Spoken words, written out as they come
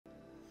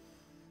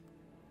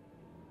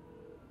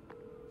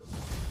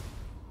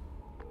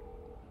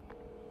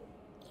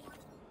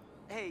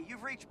Hey,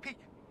 you've reached P.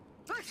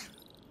 It's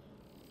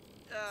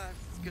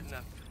good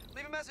enough.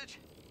 Leave a message.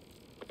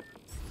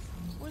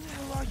 Where the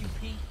hell are you,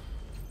 P?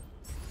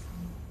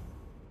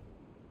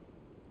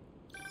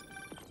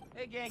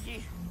 Hey,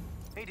 Ganke.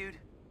 Hey, dude.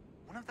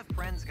 One of the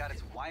friends got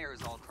its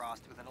wires all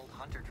crossed with an old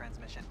Hunter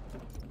transmission.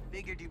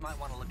 Figured you might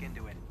want to look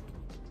into it.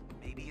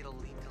 Maybe it'll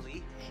lead to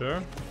Lee.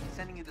 Sure.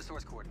 Sending you the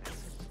source coordinates.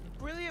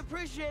 Really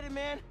appreciate it,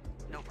 man.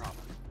 No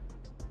problem.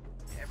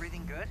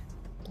 Everything good?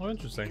 Oh,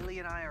 interesting. Haley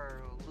and I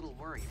are a little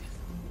worried.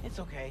 It's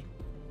okay.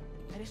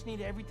 I just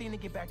need everything to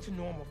get back to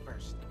normal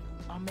first.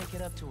 I'll make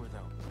it up to her,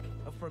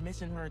 though. For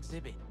missing her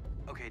exhibit.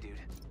 Okay, dude.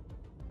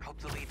 Hope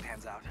the lead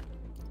pans out.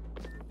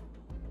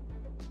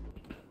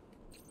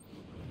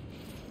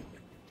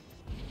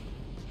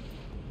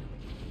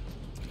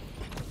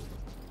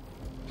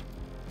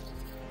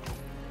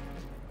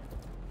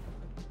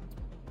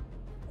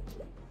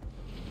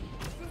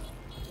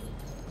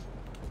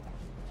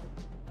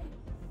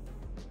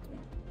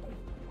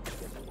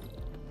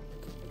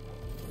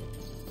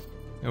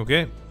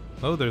 Okay.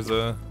 Oh, there's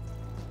a...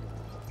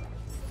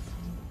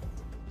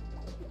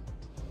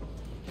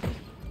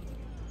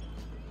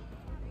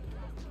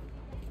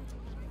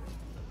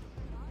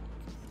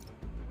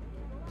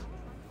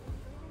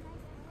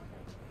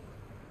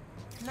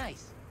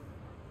 Nice.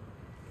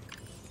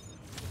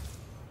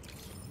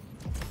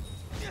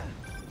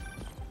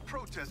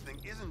 Protesting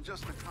isn't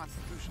just a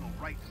constitutional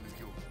right in New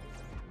York.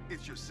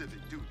 It's your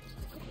civic duty.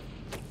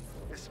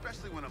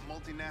 Especially when a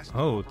multinational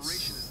Oh,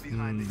 corporation is it's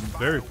behind a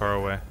very far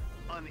away.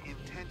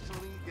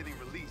 unintentionally getting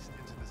released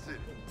into the city.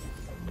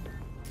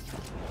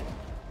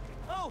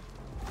 Oh!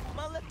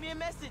 Ma left me a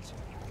message.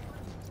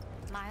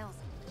 Miles,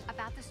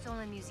 about the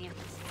stolen museum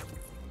piece.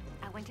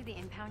 I went to the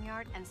impound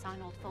yard and saw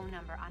an old phone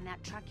number on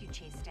that truck you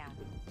chased down.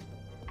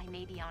 I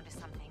may be onto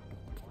something.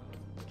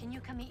 Can you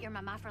come meet your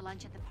mama for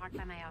lunch at the park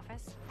by my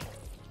office?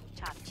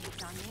 Top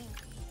cheeks on me.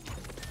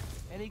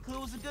 Any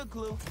clue is a good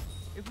clue.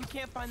 If we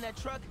can't find that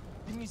truck,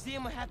 the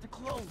museum will have to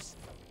close.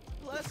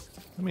 Plus,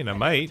 I mean, I never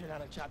might. turn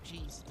out of chopped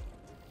cheese.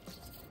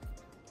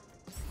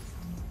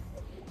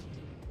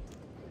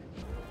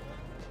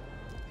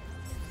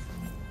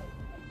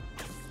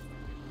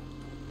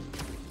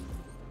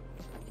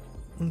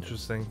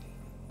 Interesting.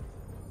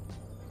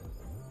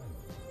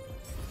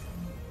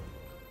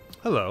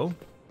 Hello.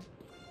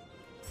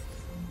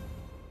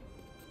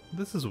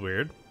 This is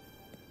weird.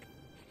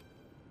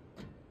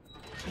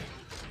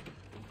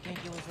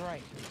 Ganke was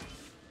right.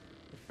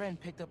 The friend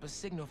picked up a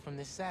signal from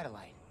this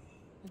satellite.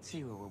 Let's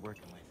see what we're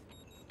working with.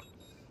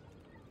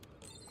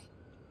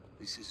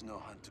 This is no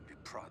hunt to be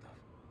proud of.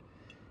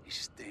 A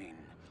stain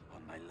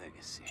on my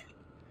legacy.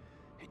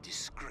 A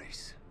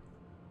disgrace.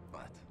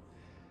 But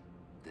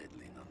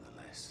deadly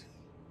nonetheless.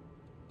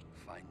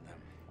 Find them.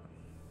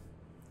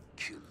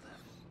 Kill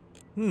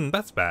them.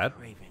 That's bad.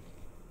 Raven,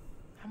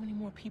 how many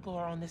more people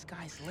are on this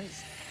guy's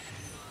list?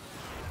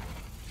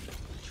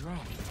 The drone.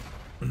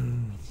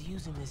 He's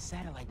using this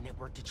satellite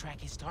network to track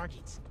his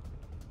targets.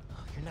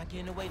 Oh, you're not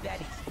getting away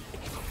that easy.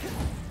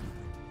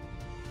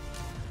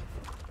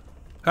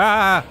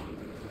 Ah!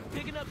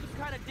 Picking up some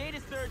kind of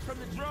data surge from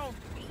the drone.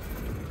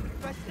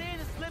 If I stay in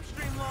the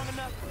slipstream long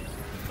enough,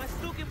 my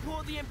suit can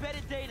pull the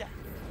embedded data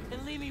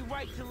and lead me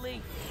right to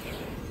Lee.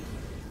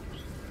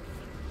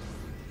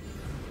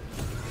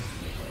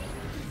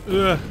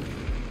 Ugh.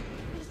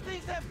 These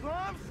things have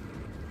bombs?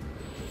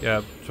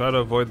 Yeah, try to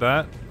avoid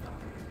that.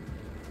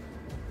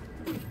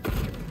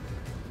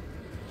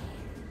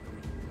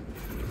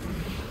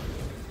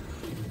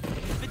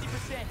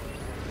 50%.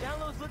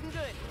 Download's looking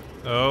good.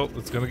 Oh,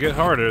 it's gonna get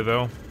harder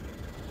though.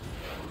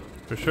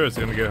 For sure it's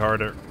gonna get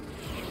harder.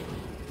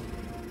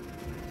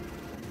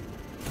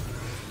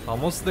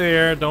 Almost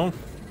there. Don't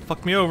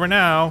fuck me over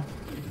now.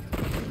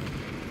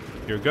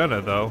 You're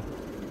gonna though.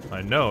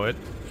 I know it.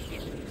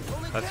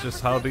 That's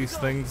just how these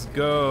things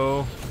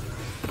go.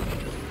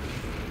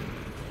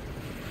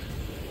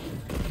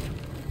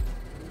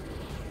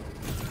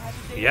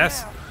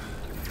 Yes.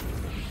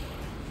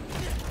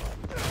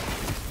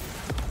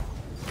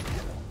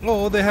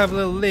 Oh, they have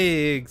little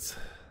legs.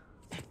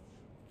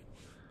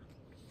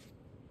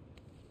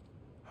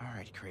 All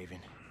right, Kraven.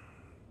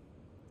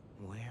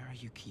 Where are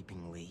you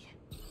keeping Lee?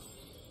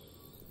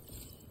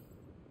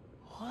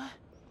 What?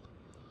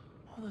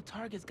 All the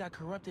targets got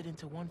corrupted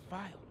into one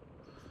file.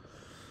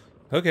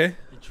 Okay.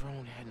 The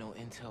drone had no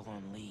intel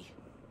on Lee.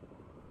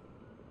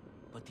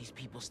 But these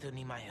people still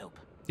need my help.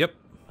 Yep.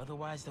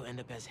 Otherwise, they'll end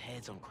up as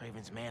heads on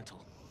Kraven's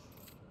mantle.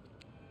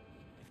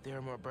 If there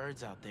are more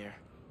birds out there,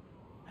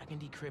 I can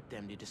decrypt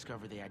them to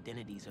discover the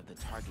identities of the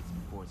targets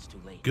before it's too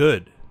late.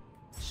 Good.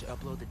 Should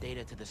upload the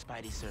data to the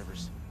Spidey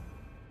servers.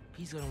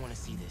 He's gonna want to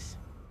see this.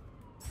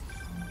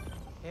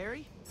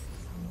 Harry?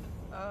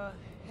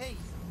 Hey,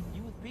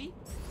 you with Pete?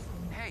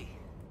 Hey.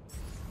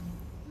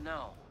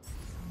 No.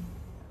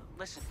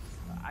 Listen,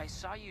 I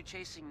saw you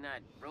chasing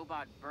that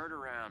robot bird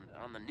around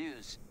on the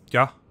news.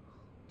 Yeah.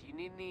 Do you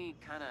need any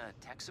kind of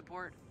tech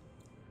support?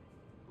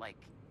 Like,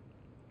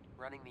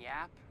 running the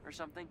app or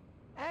something?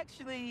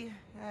 Actually,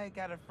 I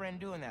got a friend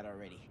doing that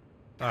already.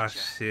 Ah, Gotcha.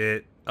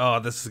 shit. Oh,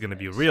 this is gonna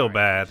be Hey, real sorry,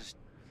 bad. I'm just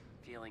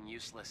feeling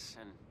useless,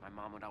 and my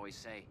mom would always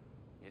say,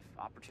 if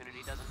opportunity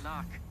doesn't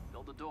knock,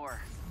 build a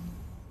door.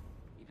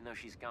 Even though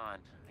she's gone,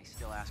 I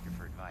still ask her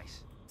for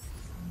advice.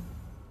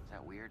 Is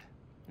that weird?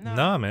 No,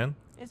 Nah, man.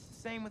 it's the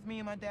same with me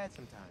and my dad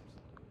sometimes.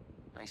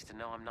 Nice to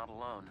know I'm not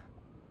alone.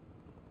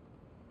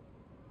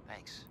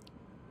 Thanks.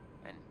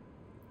 And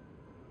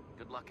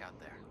good luck out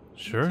there.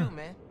 Sure. You too,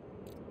 man.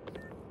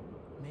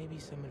 Maybe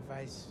some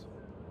advice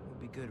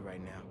would be good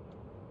right now.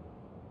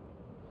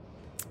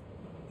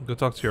 Go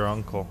talk to your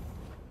uncle.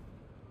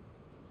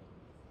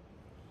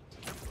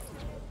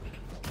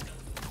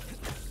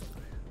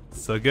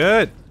 So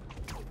good.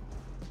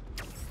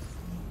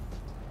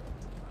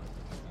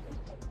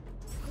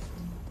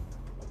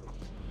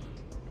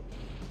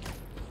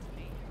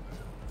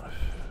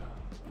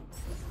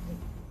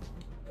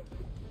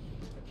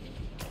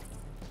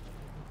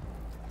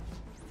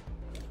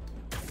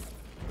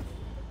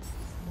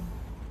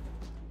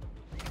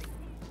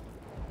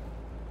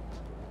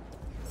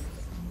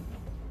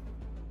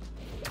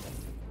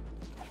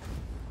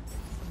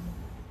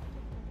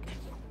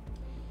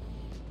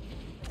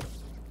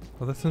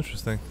 Well, that's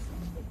interesting.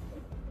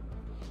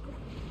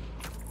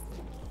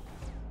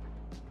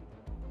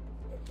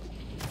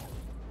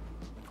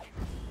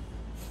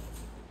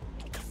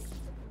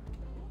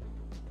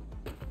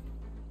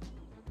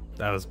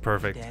 That was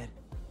perfect. Dad,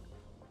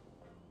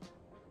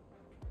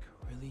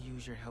 could really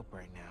use your help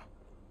right now.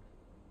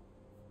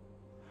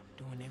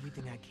 I'm doing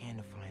everything I can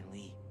to find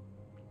Lee,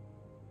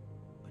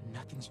 but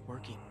nothing's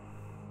working.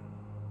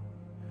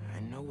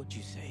 I know what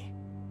you say.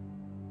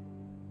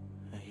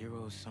 A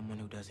hero is someone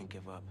who doesn't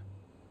give up.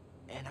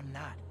 And I'm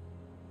not.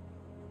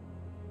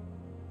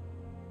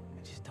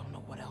 I just don't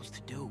know what else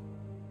to do.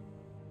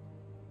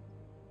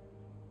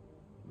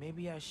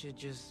 Maybe I should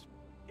just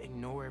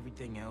ignore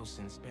everything else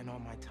and spend all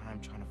my time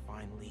trying to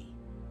find Lee.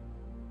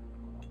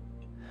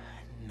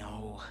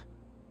 No.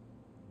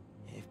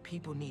 If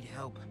people need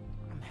help,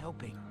 I'm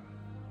helping.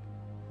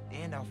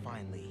 And I'll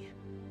find Lee.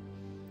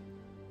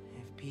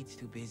 If Pete's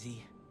too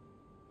busy,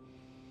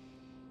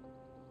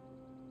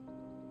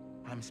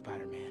 I'm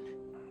Spider-Man.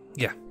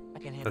 Yeah, I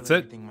can handle that's it.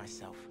 everything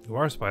myself. You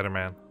are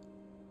Spider-Man.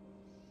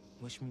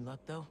 Wish me luck,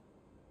 though.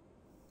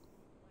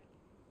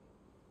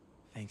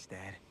 Thanks,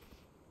 Dad.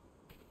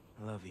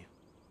 I love you.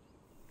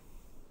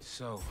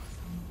 So,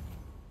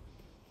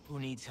 who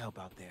needs help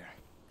out there?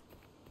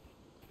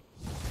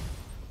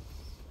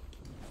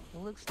 It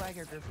looks like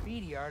a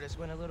graffiti artist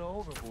went a little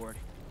overboard.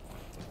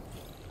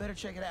 Better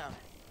check it out.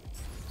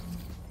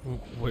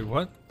 Wait,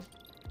 what?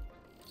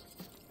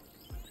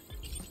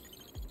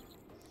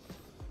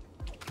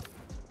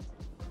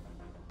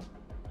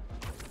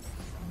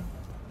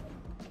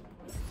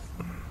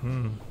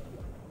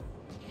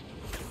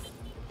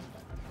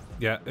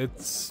 Yeah,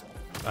 it's...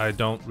 I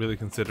don't really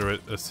consider it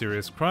a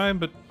serious crime,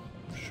 but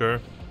sure.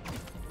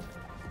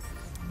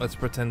 Let's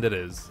pretend it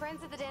is.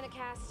 Friends of the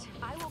Danicast,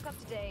 I woke up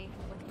today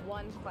with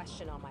one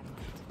question on my mind.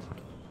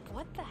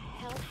 What the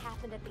hell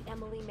happened at the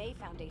Emily May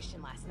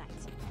Foundation last night?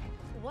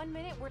 1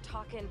 minute we're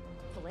talking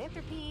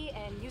philanthropy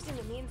and using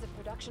the means of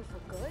production for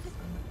good,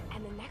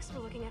 and the next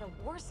we're looking at a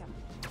war zone.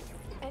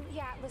 And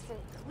yeah, listen,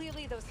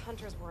 clearly those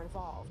hunters were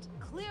involved.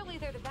 Clearly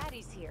they're the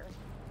baddies here.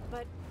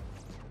 But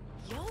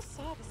y'all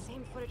saw the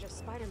same footage of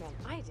Spider-Man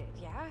I did,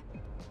 yeah?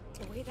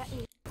 The way that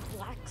new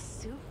black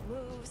suit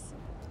moves,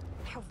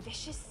 how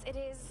vicious it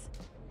is.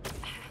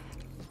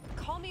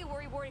 Call me a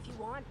worrywart if you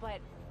want, but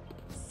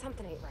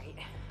something ain't right.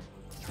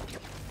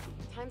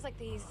 Times like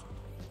these,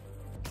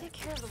 take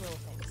care of the little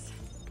things.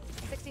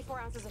 64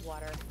 ounces of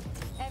water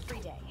every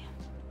day.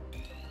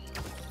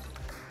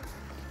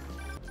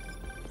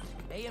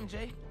 Hey,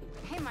 MJ.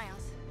 Hey,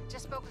 Miles.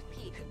 Just spoke with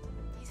Pete.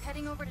 He's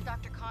heading over to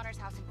Dr. Connor's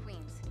house in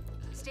Queens.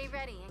 Stay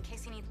ready in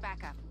case he needs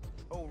backup.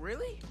 Oh,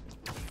 really?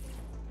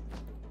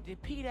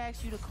 Did Pete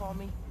ask you to call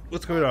me?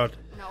 What's going on?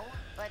 No,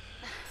 but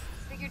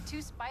figured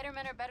 2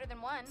 Spider-Men are better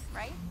than 1,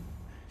 right?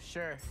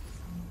 Sure.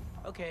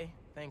 Okay,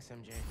 thanks,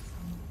 MJ.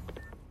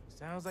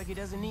 Sounds like he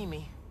doesn't need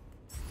me.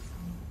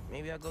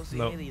 Maybe I'll go see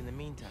No. Haley in the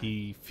meantime.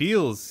 He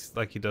feels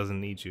like he doesn't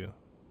need you.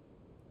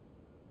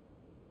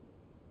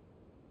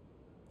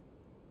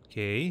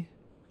 Okay.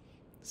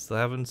 Still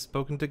haven't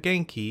spoken to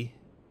Genki.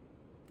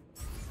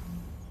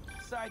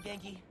 Sorry,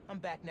 Genki. I'm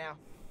back now.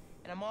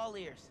 And I'm all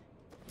ears.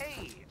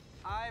 Hey,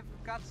 I've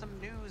got some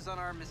news on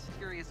our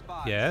mysterious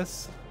box.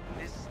 Yes?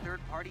 This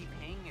third-party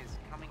ping is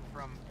coming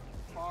from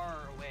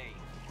far away.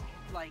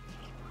 Like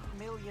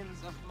millions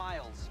of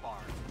miles far.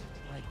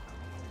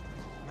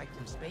 Like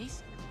from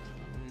space?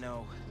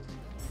 No.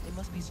 They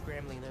must be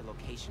scrambling their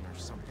location or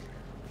something.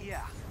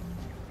 Yeah.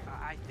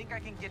 I think I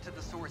can get to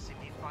the source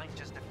if you find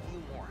just a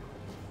few more.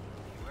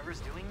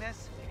 Whoever's doing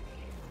this,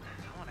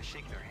 I want to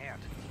shake their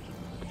hand.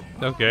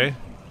 Okay.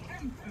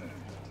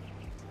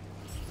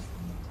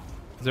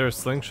 Is there a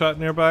slingshot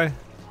nearby?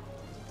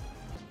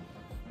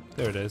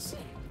 There it is.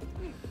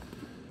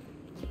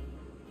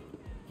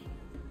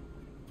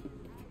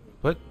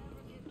 What?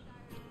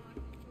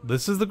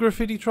 This is the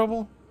graffiti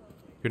trouble?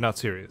 You're not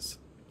serious.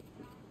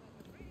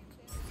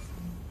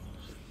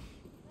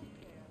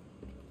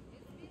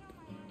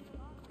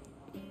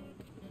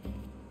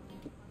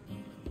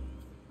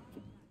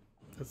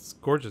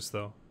 gorgeous,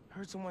 though.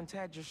 Heard someone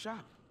tagged your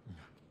shop.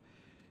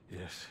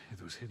 Yes,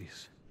 it was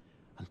hideous.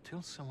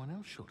 Until someone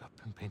else showed up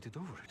and painted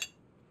over it.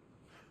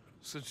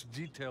 Such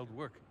detailed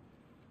work.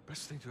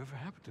 Best thing to ever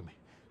happen to me.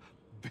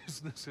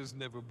 Business has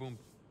never boomed.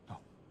 No,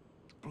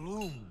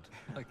 bloomed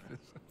like this.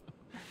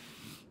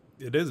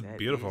 It is That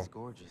beautiful. is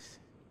gorgeous.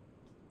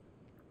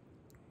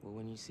 Well,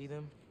 when you see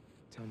them,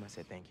 tell them I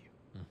said thank you.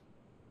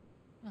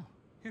 Oh,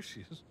 here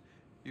she is.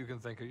 You can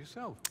thank her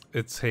yourself.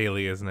 It's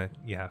Haley, isn't it?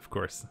 Yeah, of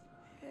course.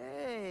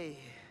 Hey,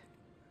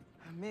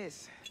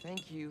 miss,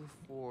 thank you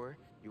for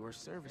your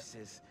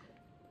services.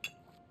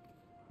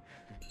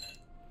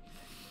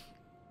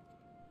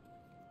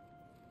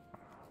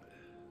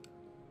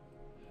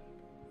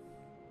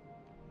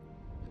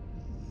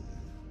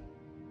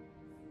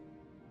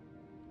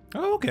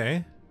 Oh,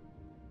 okay.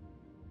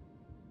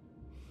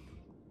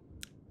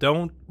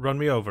 Don't run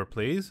me over,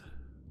 please.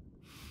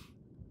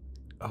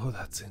 Oh,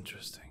 that's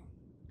interesting.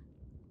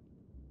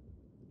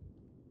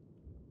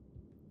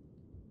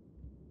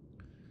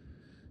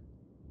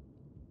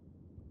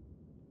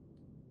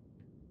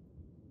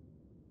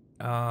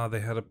 Ah, they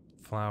had a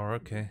flower,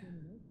 okay.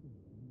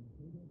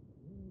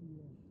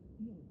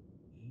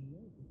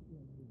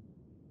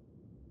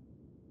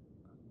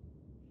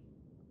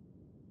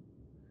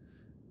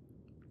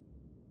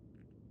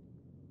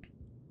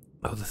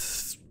 Oh,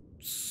 this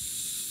is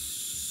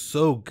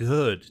so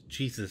good.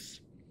 Jesus.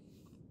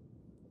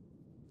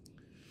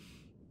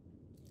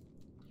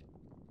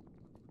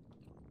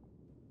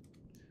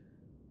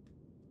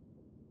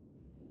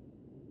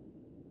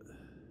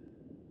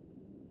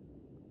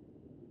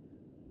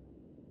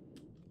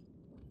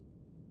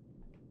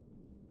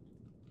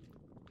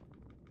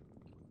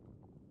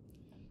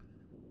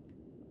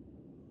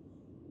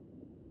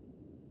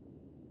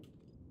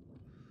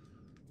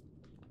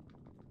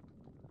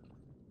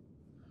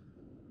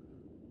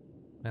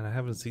 Man, I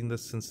haven't seen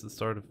this since the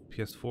start of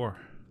PS4.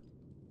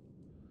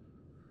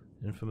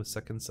 Infamous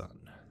Second Son.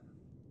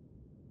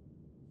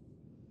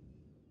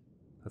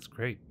 That's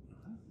great.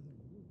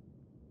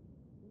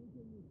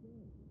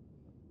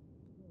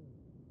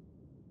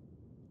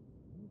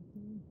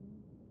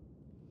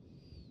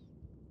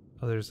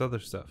 Oh, there's other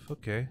stuff.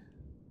 Okay.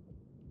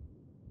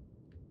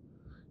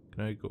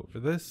 Can I go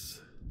over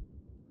this?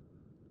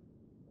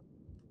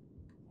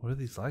 What are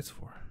these lights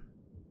for?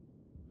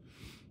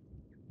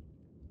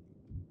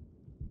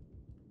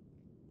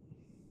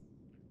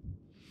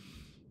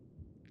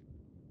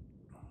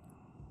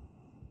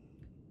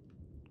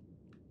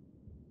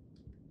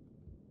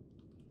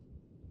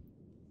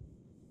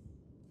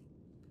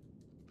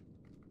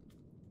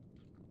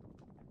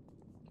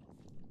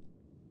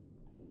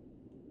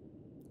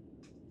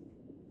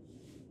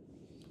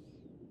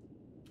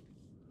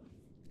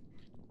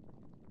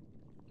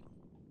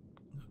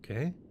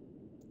 Okay.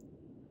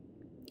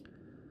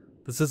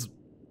 This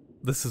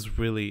is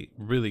really,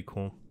 really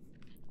cool.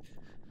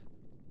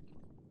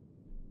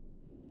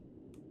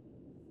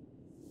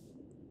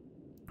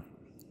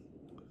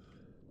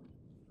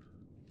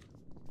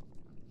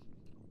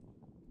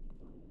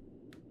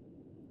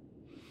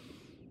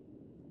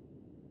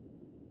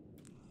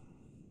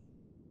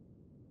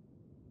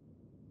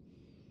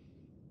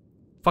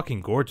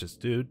 Fucking gorgeous,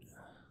 dude.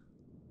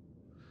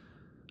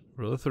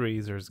 Rule of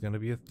threes, there's gonna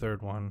be a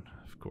third one,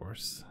 of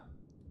course.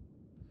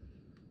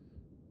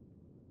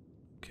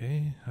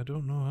 Okay, I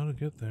don't know how to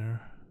get there.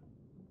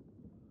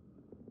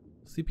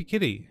 Sleepy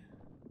Kitty.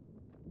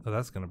 Oh,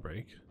 that's gonna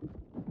break.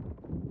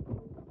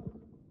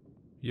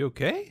 You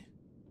okay?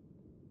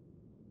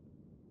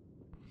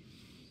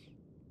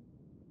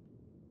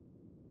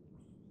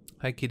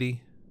 Hi,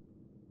 kitty.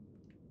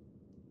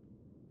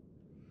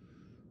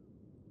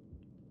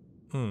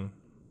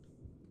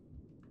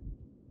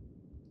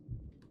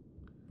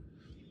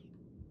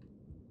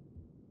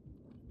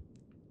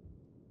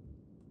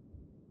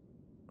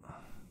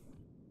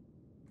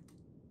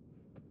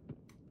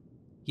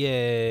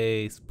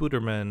 Yay,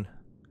 Spooderman.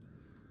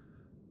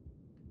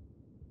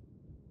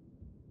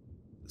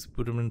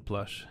 Spooderman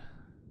plush.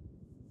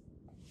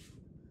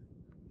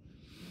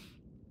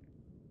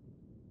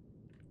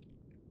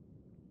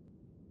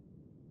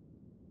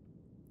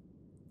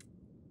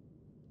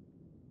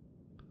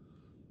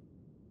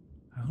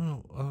 I don't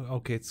know. Oh,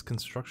 okay, it's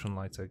construction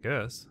lights, I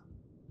guess.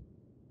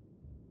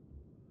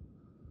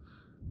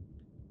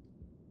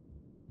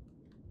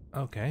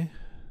 Okay.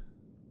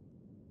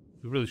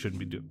 We really shouldn't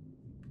be doing.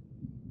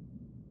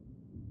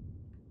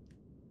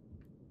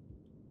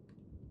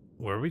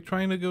 Were we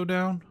trying to go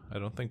down? I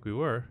don't think we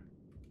were.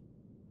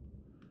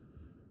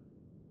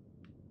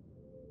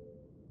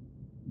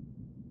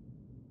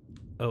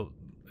 Oh,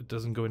 it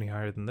doesn't go any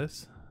higher than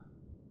this?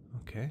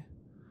 Okay.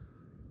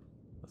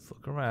 Let's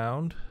look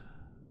around.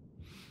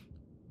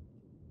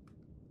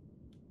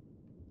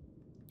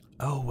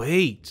 Oh,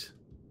 wait!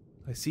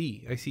 I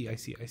see. Oh, I see.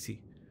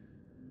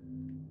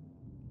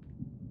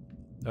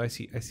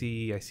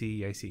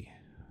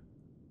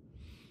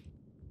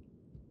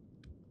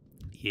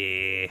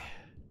 Yeah.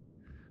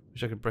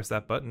 Wish I could press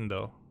that button,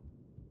 though.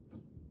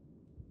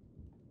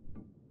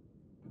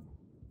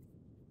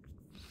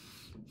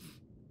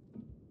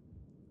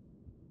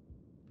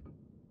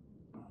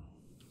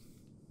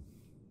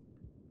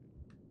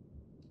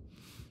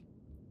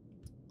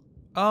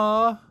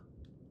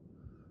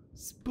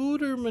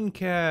 Spooderman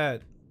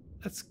cat.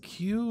 That's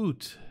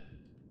cute.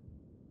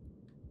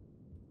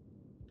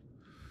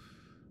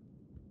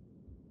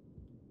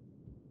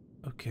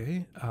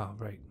 Okay. Oh,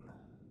 right.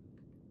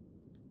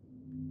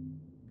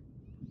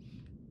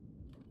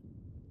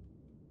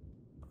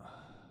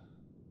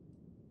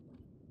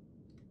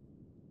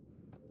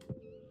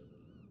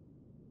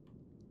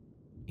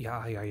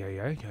 Yeah.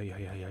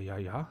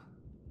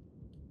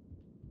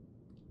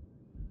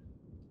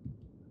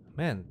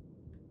 Man,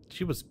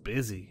 she was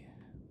busy.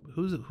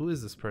 Who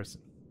is this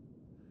person?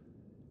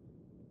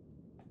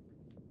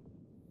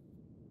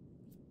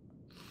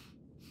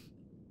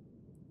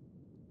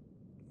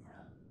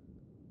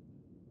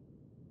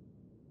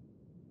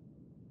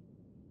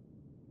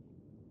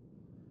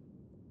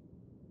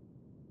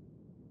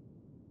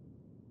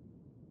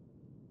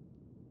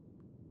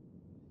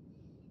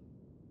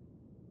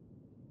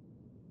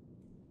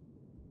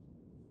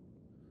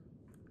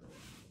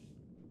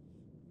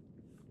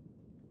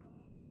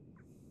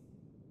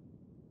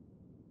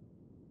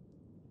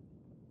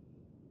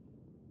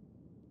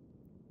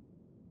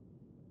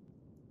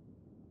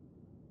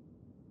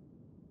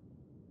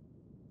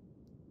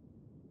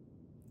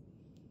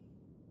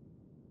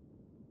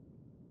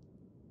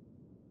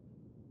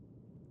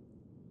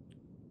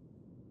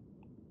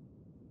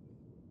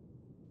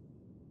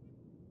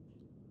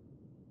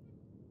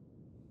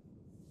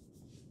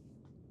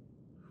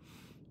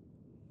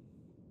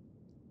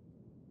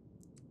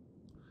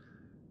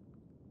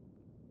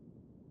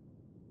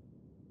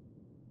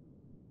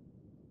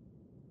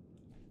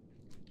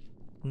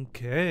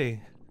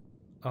 Okay.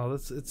 Oh,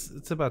 that's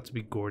it's about to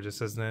be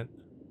gorgeous, isn't it?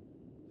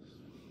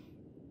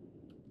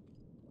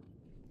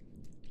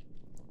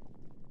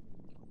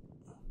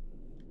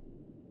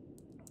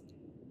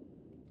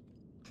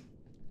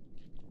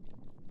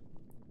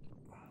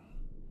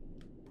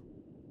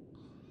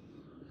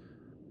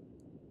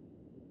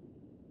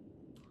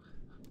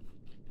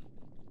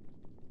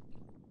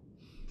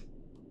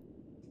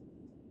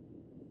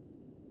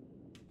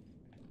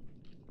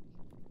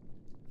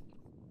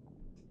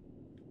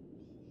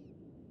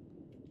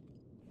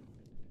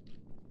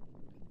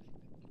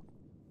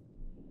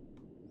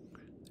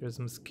 There's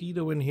a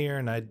mosquito in here,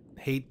 and I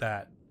hate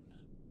that.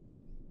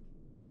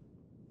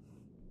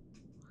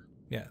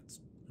 Yeah, it's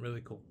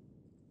really cool.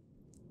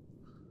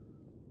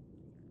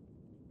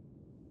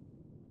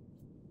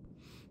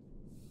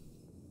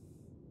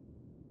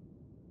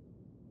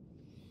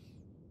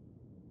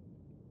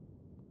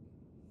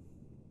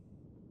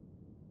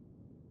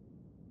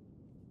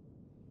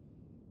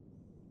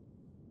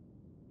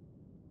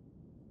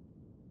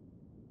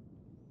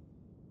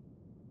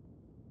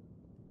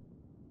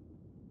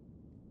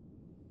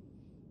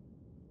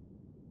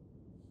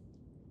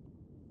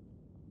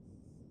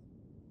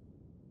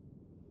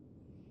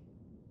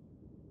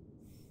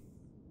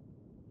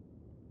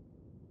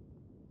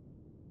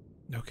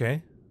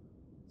 Okay,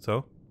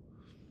 so?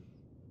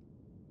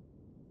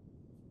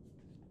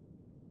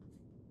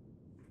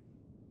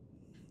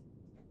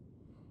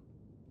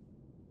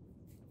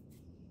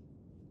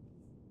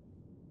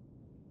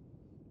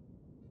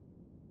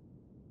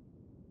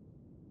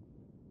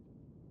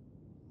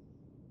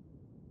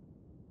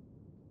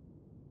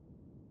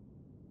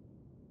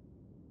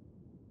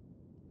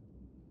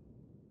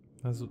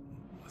 That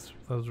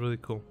was really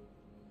cool.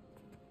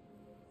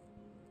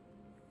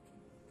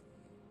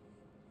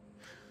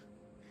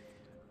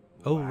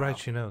 Oh, wow. Right,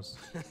 she knows.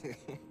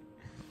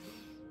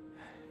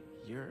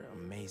 You're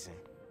amazing.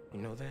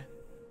 You know that?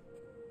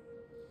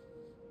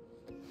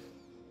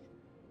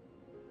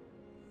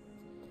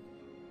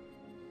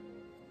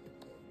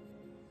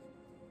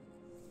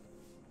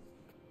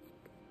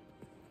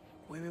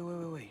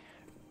 Wait.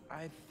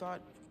 I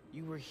thought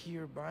you were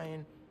here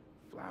buying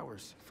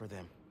flowers for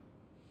them.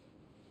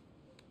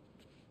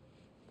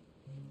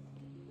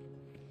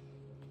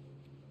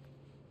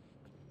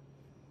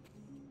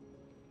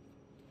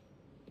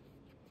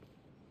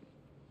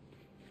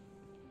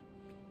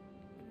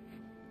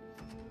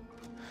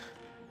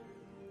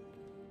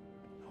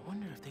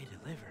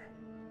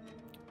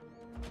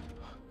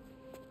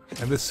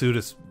 And this suit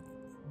is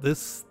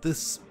this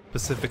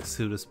specific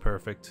suit is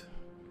perfect.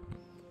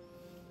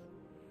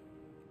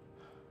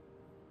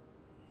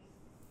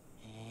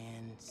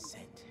 And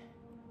sent.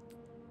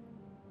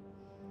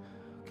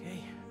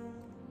 Okay.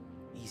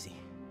 Easy.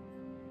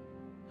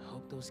 I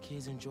hope those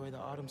kids enjoy the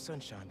autumn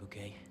sunshine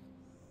bouquet.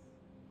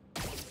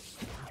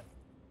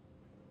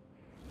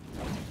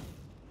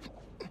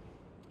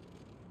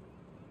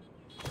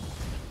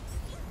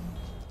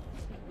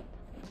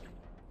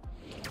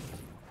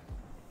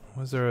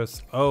 Was there a...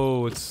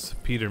 Oh, it's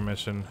Peter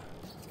mission.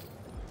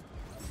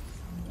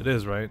 It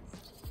is, right?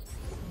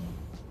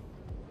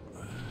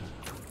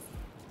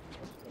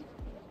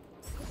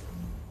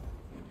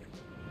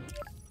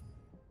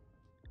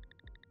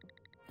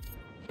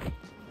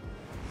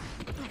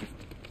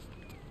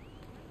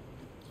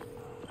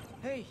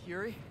 Hey,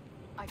 Yuri.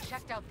 I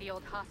checked out the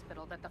old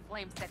hospital that the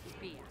flame said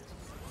he'd be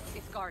at.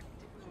 It's guarded,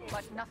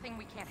 but nothing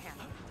we can't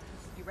handle.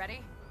 You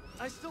ready?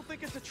 I still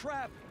think it's a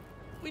trap.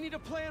 We need a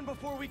plan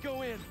before we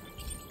go in.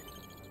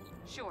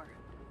 Sure.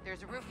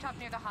 There's a rooftop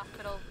near the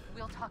hospital.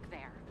 We'll talk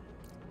there.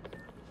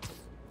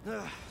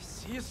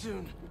 See you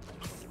soon.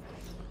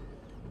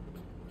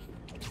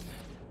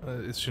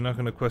 Is she not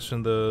going to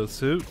question the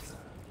suit?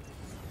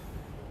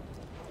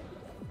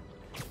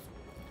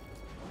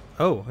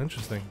 Oh,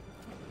 interesting.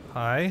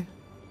 Hi.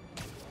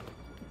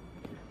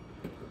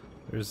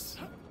 There's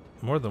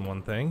more than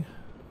one thing.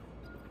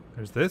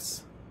 There's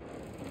this.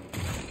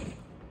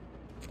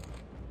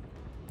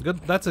 Good.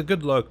 That's a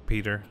good look,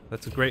 Peter.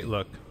 That's a great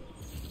look.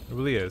 It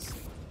really is.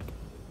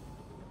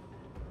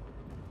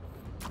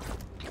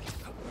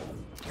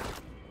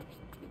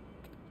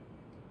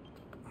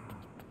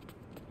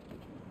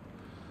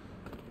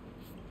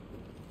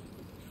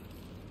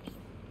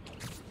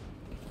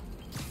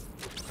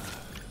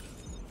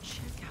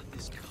 Check out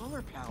this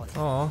color palette.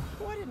 Aw.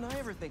 Why didn't I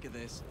ever think of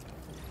this?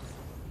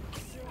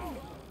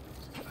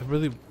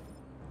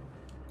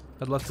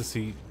 I'd love to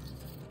see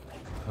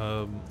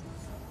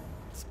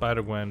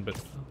Spider-Gwen,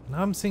 but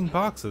now I'm seeing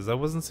boxes. I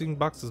wasn't seeing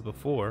boxes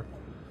before.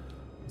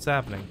 What's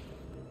happening?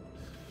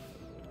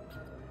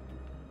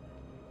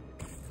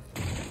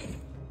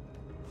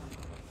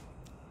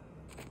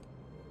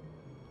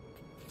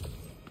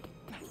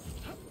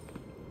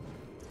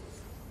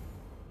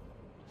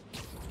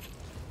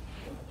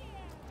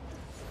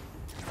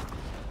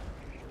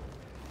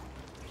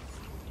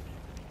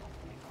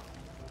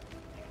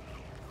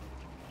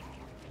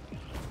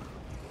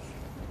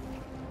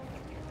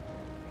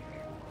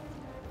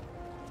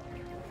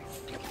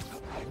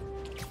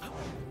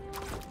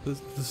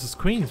 This is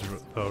Queens,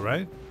 though,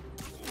 right?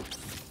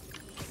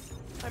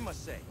 I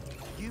must say,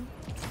 you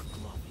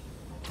love me.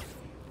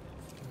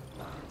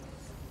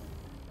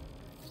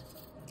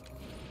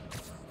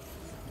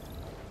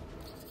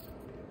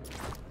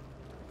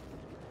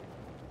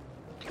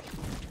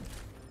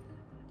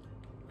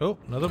 Oh,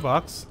 another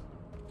box.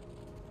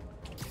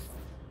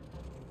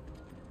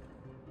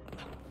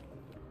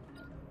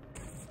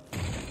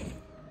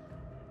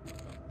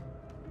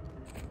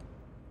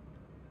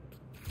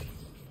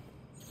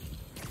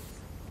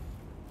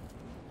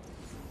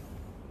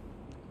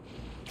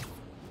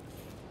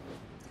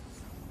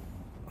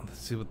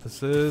 See what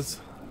this is.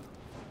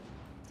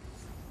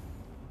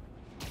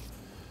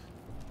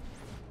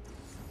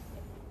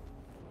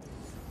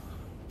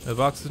 The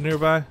box is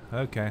nearby?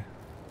 Okay.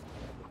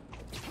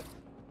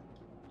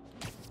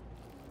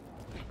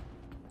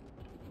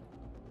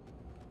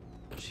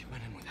 She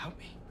went in without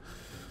me.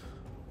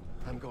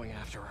 I'm going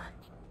after her.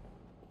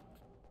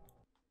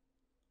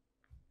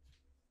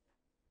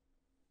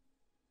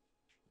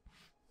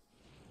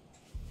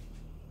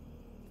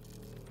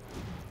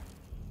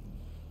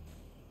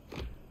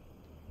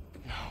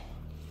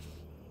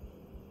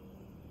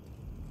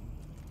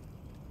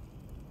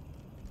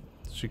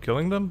 Is she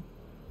killing them?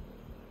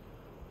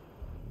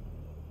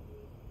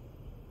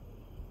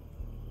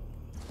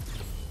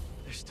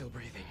 They're still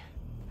breathing.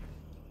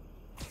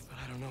 But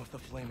I don't know if the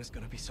flame is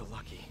gonna be so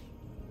lucky.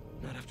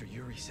 Not after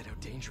Yuri said how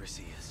dangerous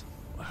he is.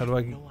 How do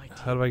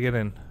I get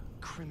in?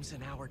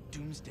 Crimson Hour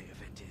Doomsday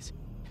event is,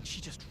 and she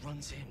just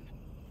runs in.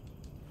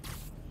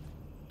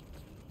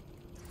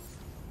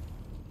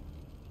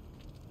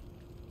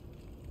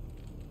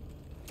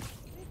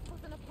 This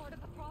wasn't a part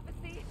of the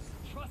prophecy.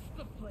 Trust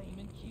the flame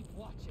and keep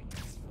watching.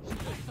 She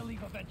has to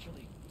leave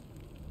eventually.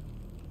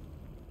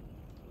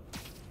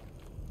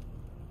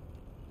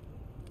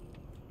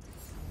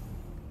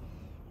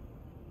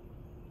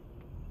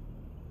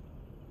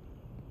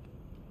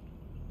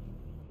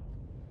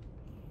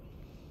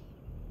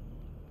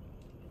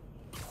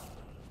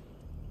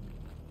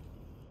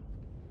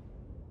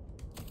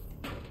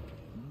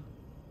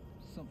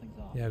 Something's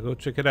off. Yeah, go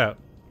check it out.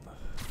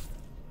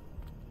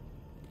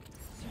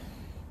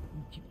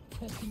 You keep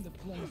testing the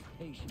flame's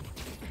patience.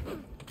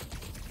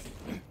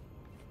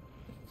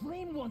 The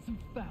flame wants him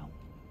found.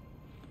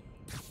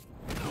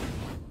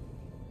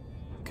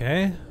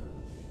 Okay.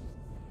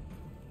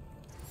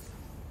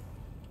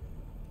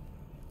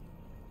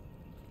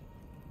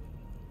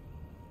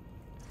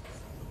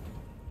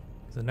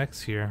 The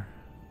next here.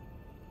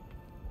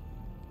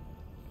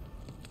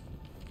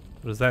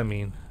 What does that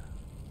mean?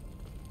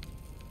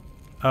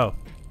 Oh.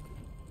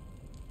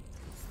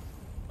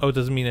 Oh, it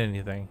doesn't mean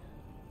anything.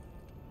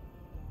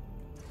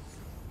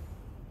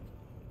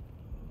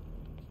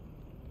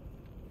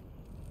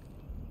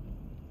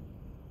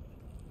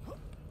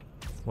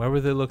 Why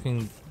were they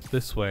looking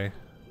this way?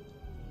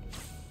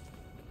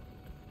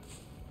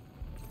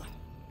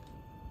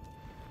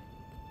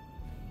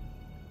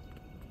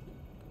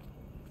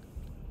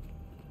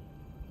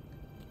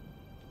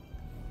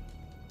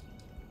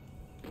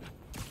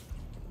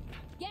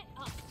 Get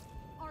up!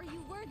 Are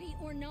you worthy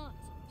or not?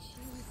 She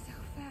was so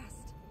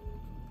fast.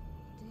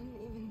 Didn't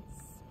even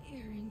see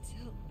her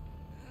until...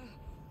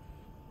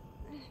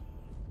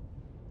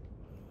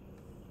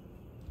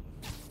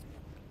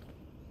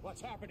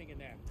 What's happening in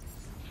there?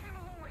 Came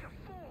along like a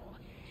fool.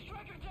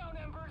 Strike her down,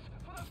 Embers,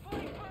 for the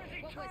flame burns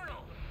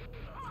eternal.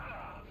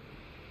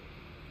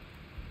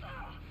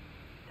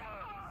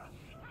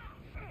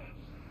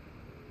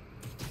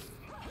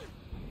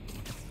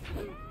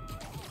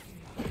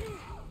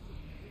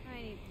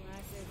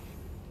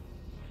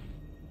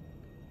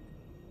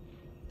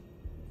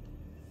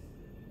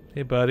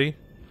 Hey, buddy.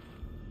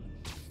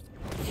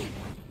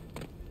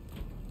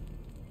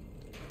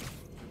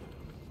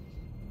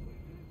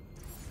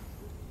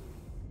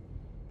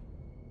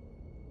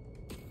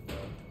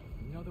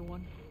 Another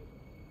one?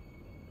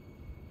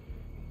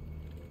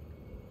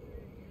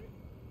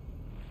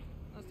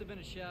 Must have been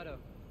a shadow.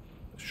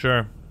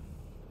 Sure.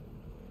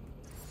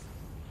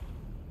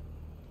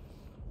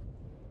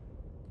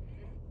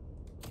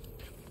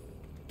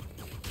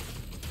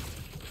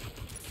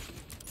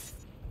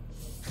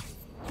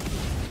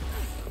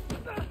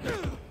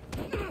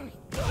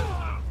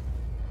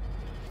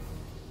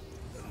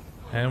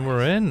 And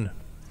we're in.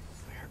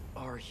 Where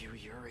are you,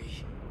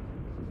 Yuri?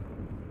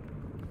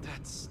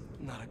 That's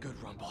not a good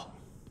rumble.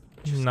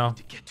 Just No. need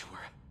to get to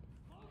her.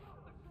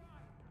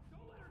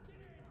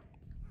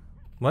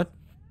 What?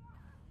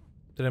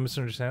 Did I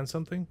misunderstand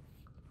something?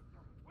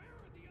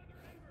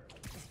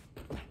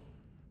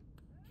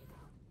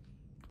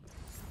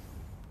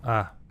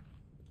 Ah,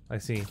 I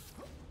see.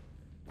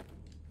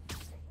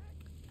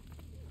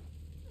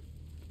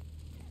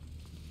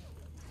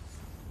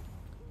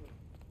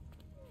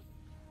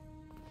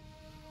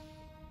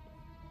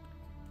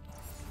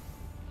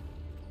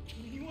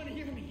 Anyone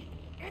hear me?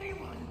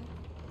 Anyone?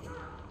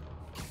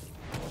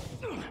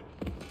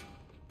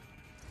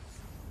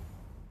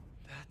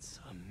 That's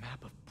a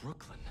map of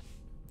Brooklyn.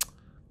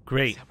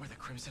 Great. Is that where the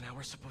Crimson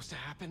Hour's supposed to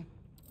happen?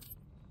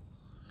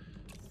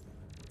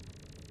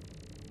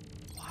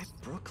 Why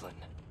Brooklyn?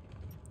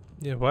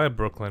 Yeah, why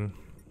Brooklyn?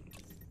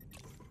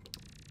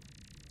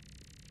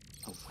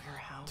 A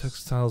warehouse?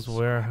 Textiles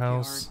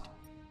warehouse.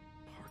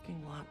 Scrapyard,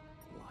 parking lot,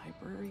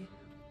 library?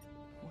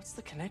 What's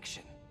the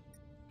connection?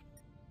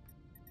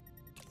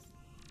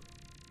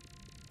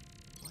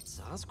 What's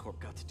Oscorp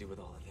got to do with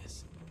all of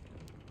this?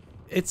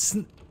 It's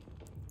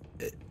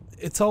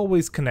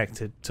always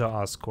connected to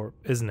Oscorp,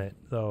 isn't it,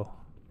 though?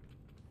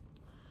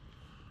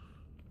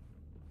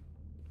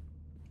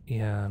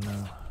 Yeah,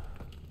 no.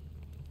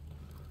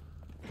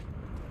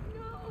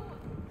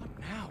 What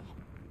now?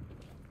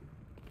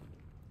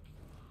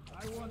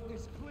 I want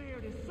this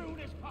cleared as soon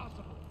as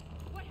possible.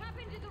 What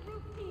happened to the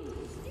roof team?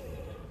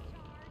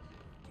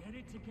 Get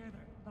it together.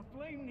 The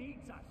flame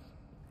needs us.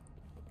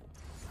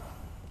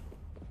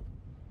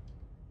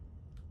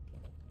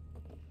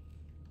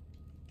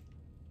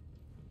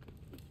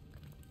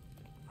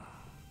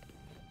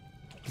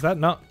 Is that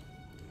not...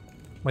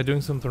 Am I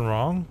doing something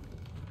wrong?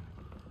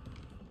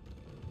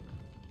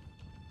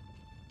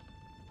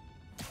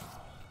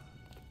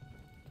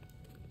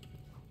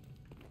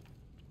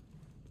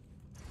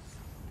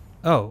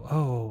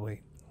 Oh,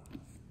 wait.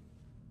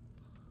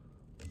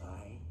 My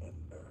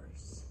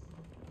embers.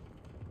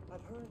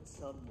 I've heard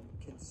some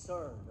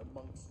concern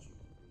amongst you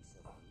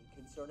recently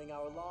concerning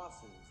our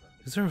losses.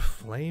 Is there a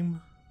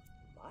flame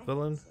My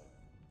villain? concern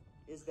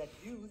is that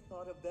you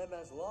thought of them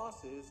as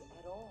losses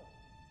at all.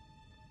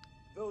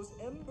 Those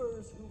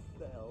embers who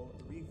fell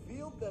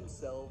revealed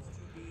themselves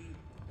to be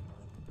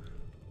unworthy.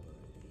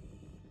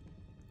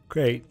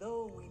 Great. And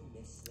though we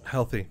miss them,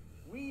 Healthy.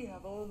 we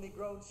have only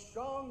grown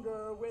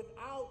stronger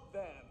without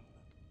them.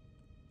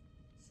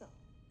 So,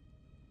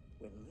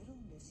 when little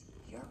Miss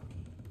Yuri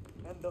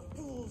and the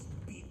Fool's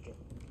Beacon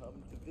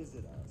come to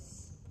visit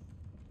us,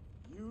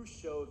 you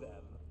show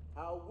them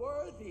how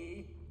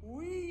worthy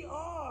we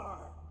are.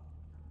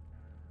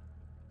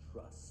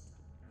 Trust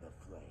the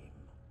flame,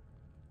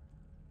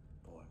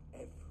 for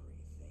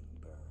everything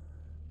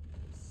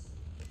burns.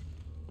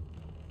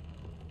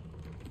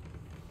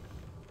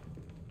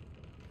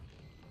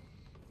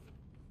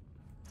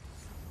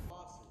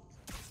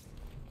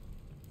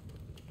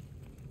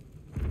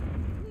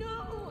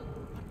 No!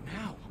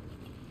 Now?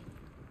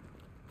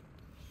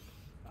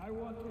 I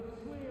want this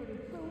cleared as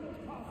soon as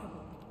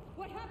possible.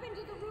 What happened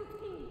to the roof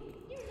team?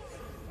 You're not in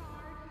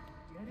charge.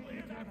 Get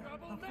it together.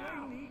 The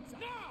flame needs us.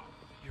 Now!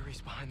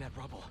 Yuri's behind that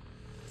rubble.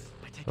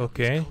 I take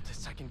Okay. out these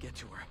cultists, I can get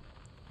to her.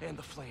 And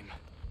the flame.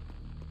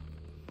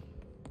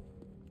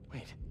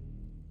 Wait.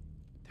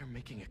 They're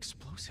making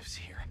explosives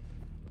here.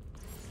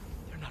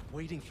 They're not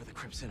waiting for the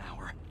Crimson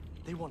Hour.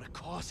 They want to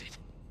cause it.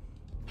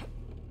 The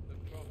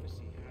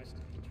prophecy has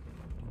to be true.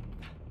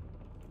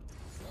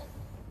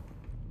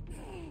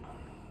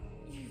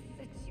 You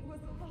said she was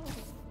alone.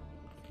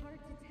 It's hard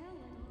to tell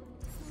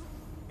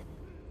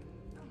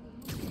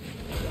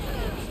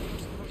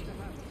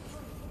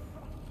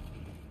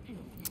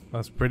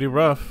That's pretty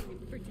rough.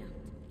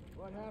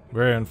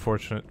 Very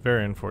unfortunate.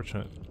 Very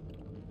unfortunate.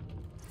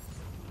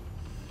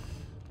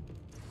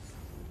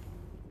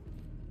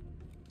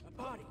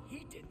 Body,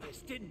 he did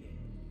this, didn't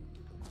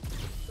he?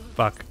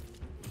 Fuck.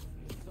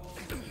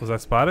 Was I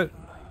spotted?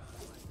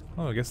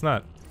 Oh, I guess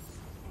not.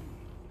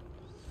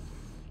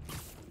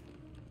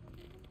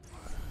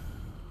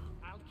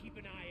 I'll keep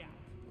an eye out.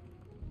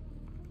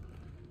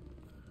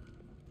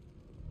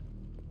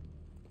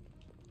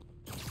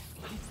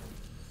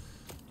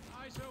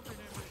 Eyes open,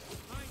 Emily.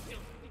 I'm still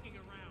sticking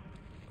around.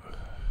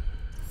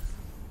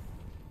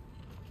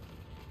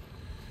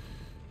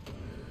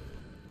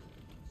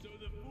 So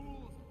the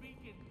Fool's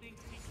Beacon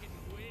thinks he can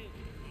win,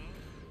 huh?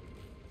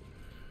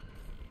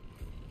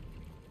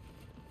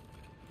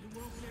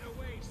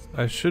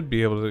 I should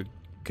be able to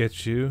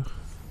get you.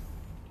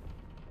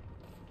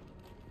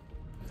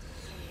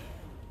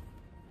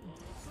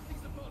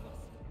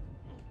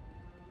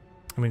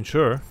 I mean,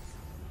 sure.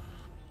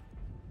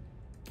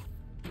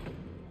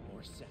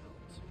 More sounds.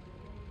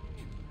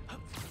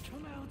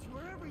 Come out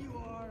wherever you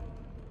are.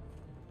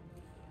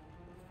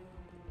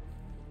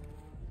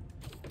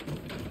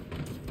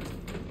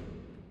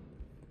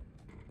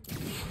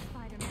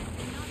 Spider-Man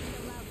will not be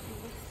allowed to.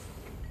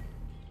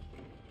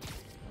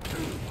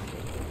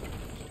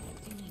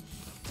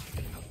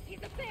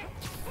 He's up there!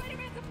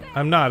 Spider-Man's up there!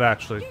 I'm not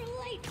actually.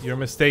 You're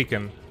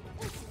mistaken.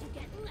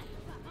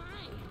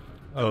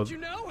 Oh. Don't you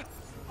know?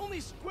 Only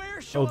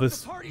squares show Oh, up to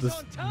this parties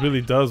on time.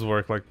 really does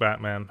work like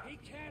Batman. He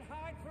can't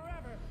hide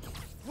forever.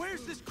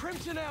 Where's this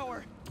Crimson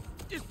Hour?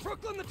 Is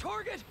Brooklyn the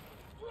target?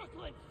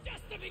 Brooklyn,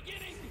 just the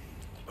beginning.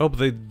 Oh, but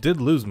they did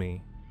lose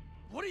me.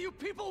 What do you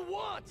people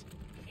want?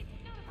 It's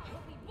not about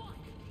what we want.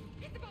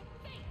 It's about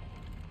fate.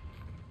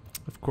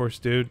 Of course,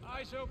 dude.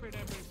 Eyes open,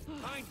 Embers.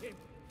 Find him.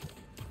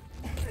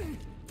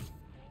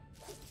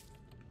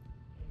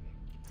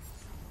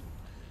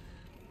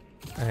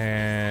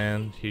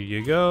 And here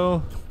you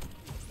go.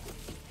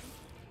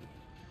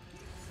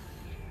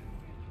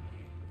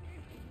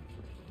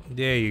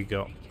 There you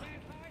go.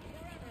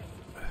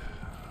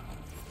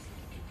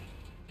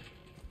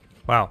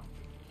 Wow.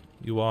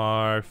 You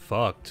are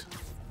fucked.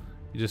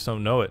 You just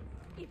don't know it.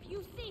 If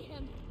you see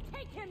him,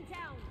 take him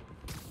down.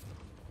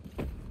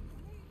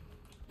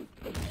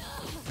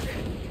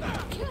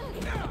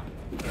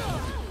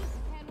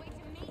 Can't wait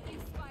to meet you,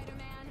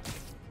 Spider-Man.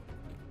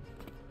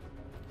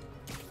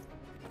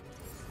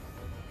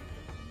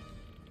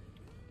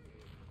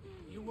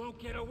 You won't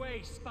get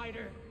away,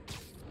 Spider.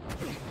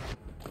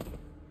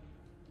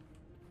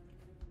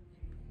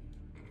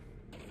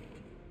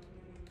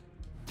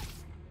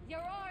 You're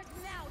ours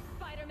now,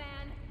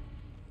 Spider-Man.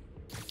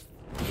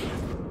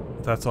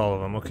 That's all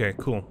of them. Okay,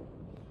 cool.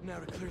 Now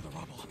to clear the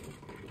rubble.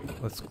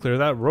 Let's clear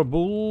that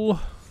rubble.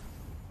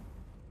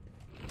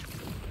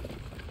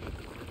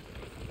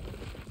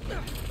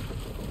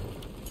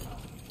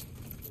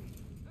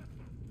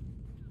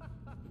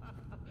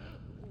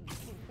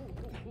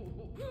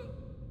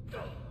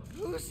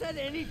 Who said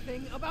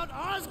anything about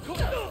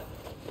Oscorp?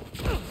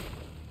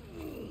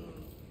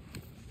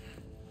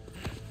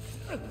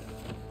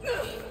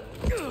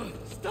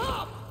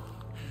 Stop!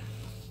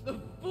 The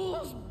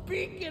Fool's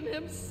Beacon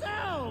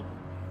himself!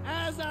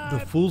 As I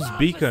The Fool's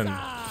Beacon.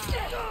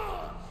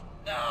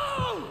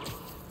 No!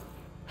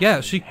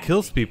 Yeah, she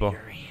kills people.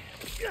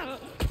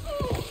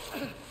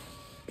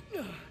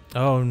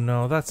 Oh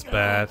no, that's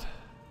bad.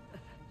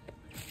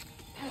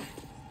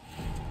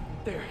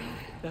 There.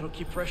 That'll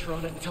keep pressure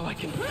on it until I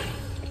can.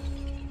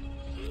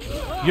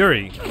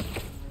 Yuri.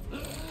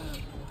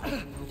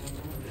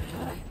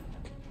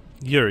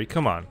 Yuri,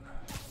 come on.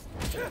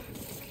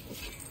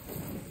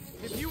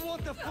 If you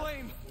want the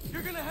flame,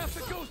 you're gonna have to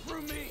go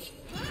through me.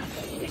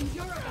 And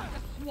you're about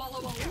to swallow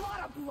a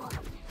lot of blood.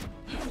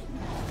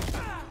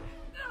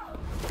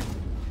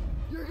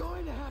 You're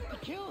going to have to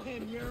kill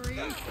him, Yuri.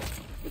 My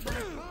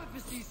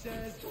prophecy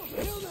says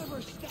he'll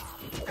never stop.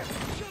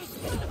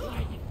 Just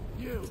like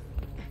you.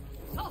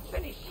 I'll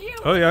finish you.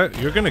 Oh yeah,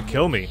 you're gonna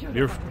kill me.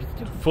 You're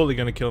fully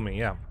gonna kill me,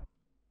 yeah.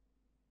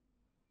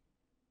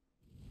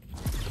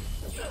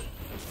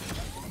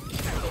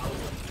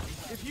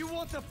 If you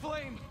want the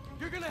flame,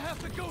 you're gonna have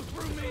to go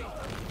through me.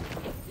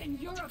 And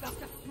you're about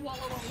to swallow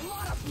a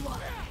lot of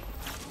blood.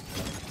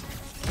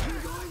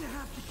 You're going to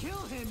have to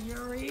kill him,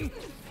 Yuri.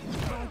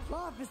 My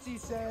prophecy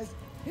says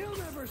he'll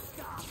never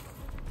stop.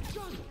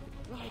 Just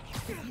like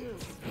you.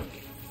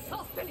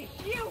 I'll finish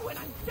you when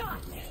I'm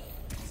done.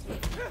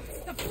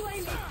 The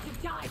flame needs to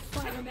die,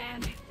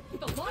 Spider-Man.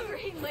 The longer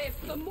he lives,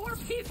 the more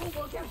people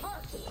will get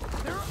hurt.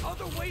 There are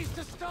other ways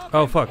to stop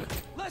Oh him. fuck.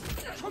 Less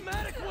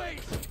traumatic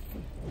ways.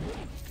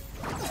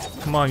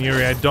 Come on,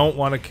 Yuri, I don't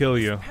want to kill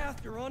you. The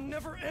path you're on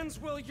never ends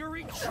well,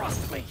 Yuri.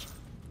 Trust me.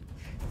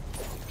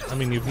 I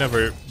mean, you've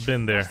never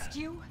been there. Trust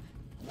you?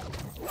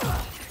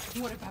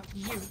 What about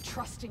you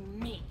trusting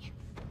me?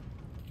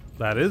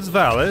 That is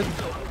valid.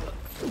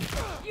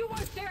 You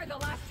weren't there the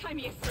last time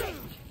he escaped.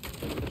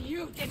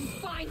 You didn't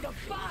find the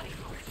body.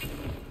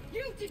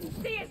 You didn't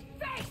see his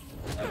face.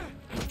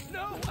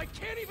 No, I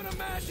can't even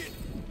imagine.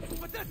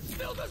 But that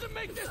still doesn't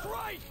make this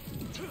right.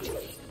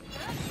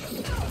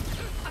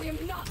 I am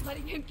not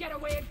letting him get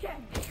away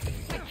again.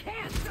 I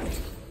can't.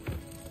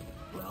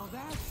 Well,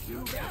 that's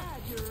too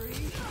bad, Yuri.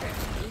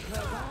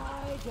 Because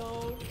I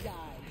don't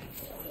die.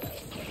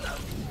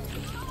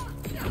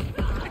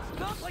 It's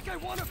not like I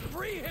want to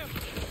free him.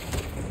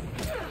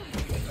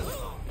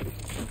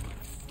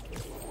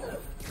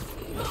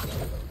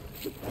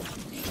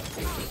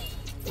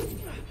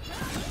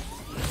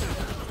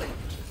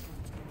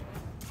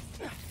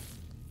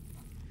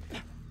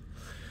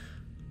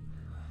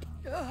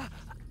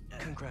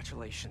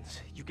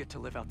 Congratulations. You get to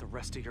live out the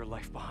rest of your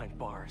life behind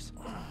bars.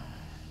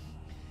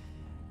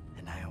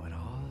 And I owe it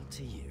all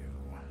to you.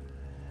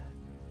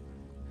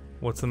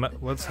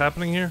 What's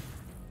happening here?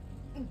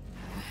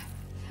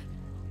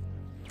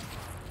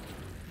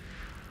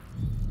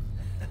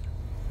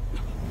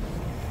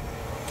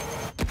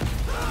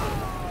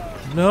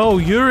 No,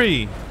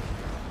 Yuri!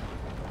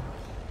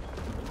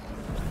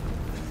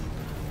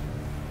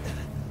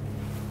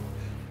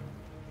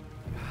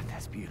 God,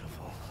 that's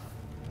beautiful.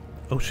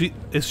 Oh,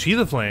 is she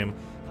the flame?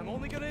 I'm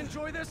only gonna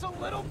enjoy this a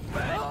little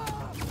bit.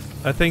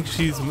 I think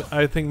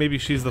maybe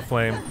she's the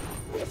flame.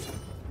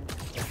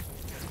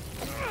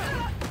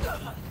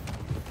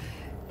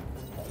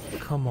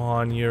 Come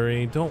on,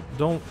 Yuri.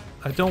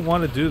 I don't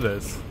want to do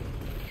this.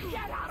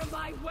 Get out of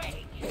my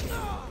way!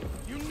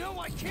 You know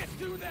I can't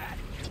do that!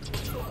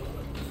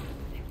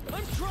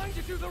 I'm trying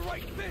to do the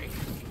right thing!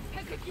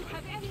 As if you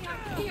have any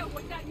idea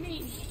what that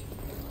means!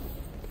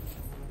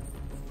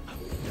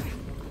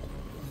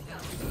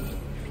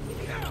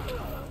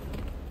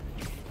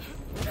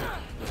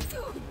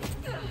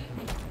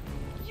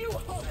 You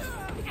hope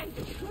and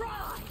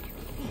try!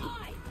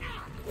 I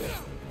act!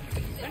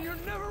 And you're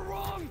never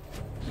wrong!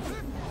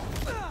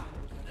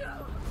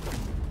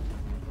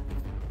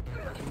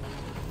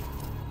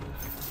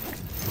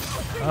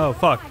 Oh,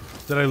 fuck.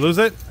 Did I lose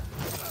it?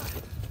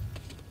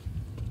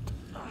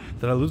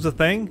 Did I lose the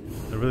thing?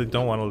 I really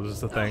don't want to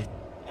lose the thing.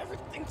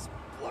 Everything's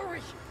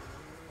blurry.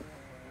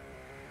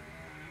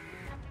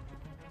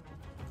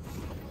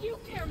 You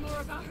care more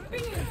about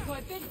being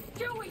good than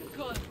doing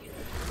good!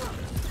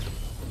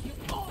 You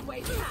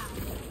always have!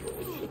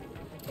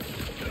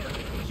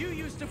 You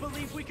used to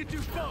believe we could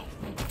do both.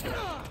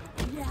 Yeah.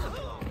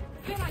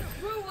 Then I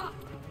grew up!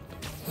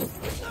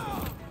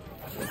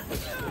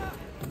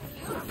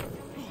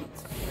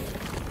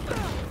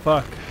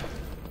 Fuck.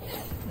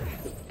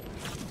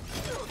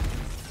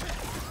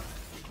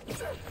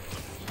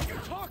 You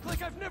talk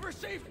like I've never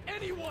saved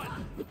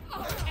anyone!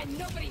 Oh, and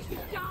nobody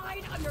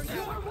died under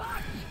your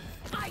watch?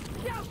 I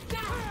doubt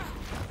that!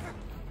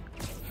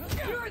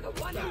 You're the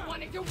one who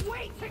wanted to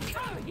wait to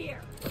come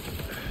here!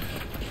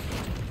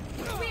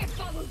 If we had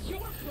followed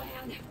your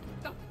plan,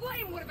 the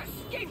flame would have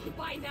escaped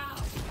by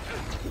now!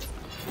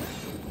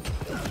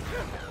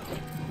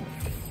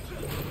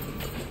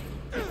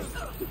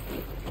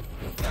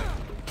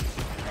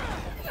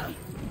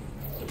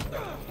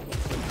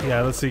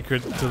 Yeah, the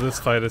secret to this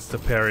fight is to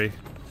parry.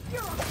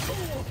 You're a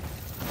fool!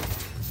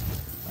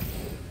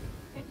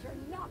 And you're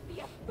not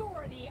the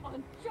authority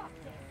on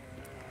justice!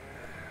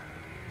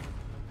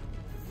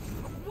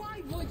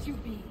 Why would you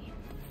be?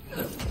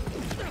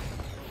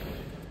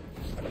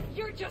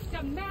 You're just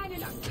a man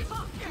in a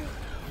costume!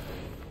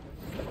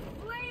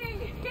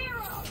 Bleeding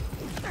hero!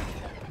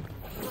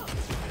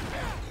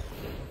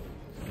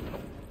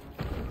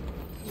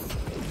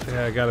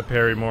 Yeah, I gotta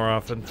parry more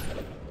often.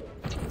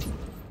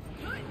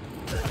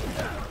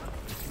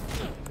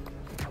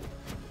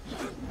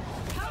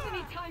 How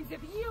many times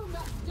have you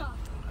messed up?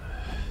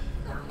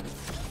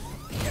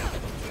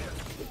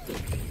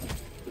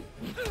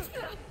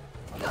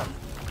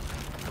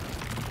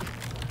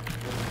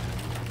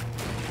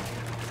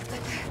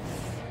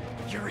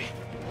 Yuri.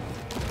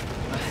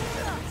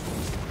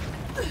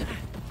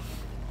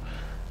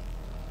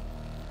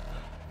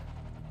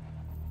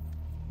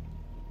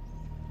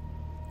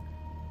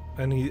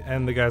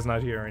 And the guy's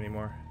not here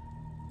anymore.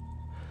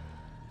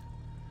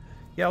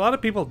 Yeah, a lot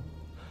of people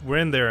were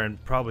in there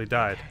and probably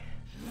died.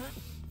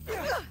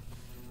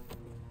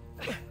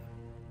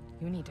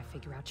 You need to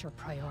figure out your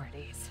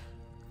priorities.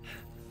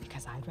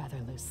 Because I'd rather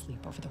lose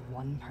sleep over the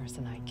one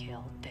person I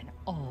killed than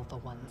all the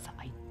ones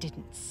I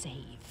didn't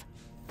save.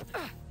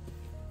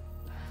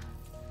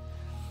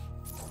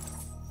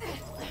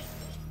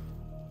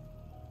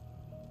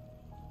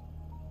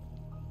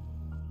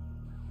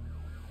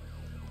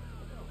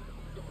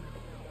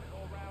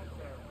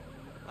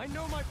 I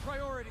know my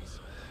priorities.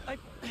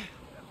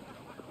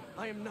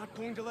 I am not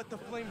going to let the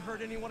flame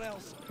hurt anyone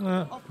else.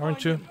 I'll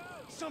Aren't find you? him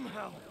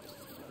somehow.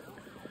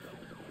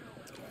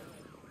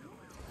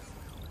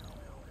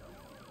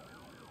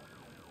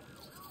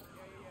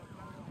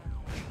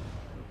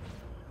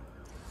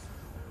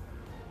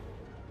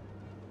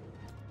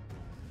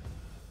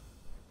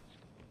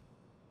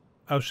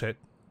 Oh shit.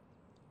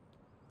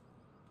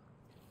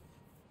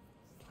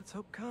 Let's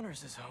hope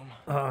Connors is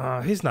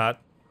home. He's not.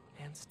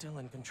 And still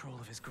in control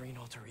of his green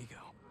alter ego.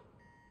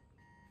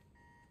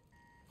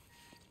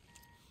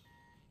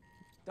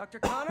 Dr.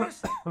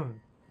 Connors?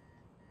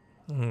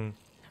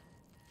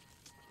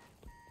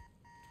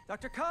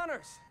 Dr.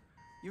 Connors,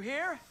 you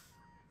here?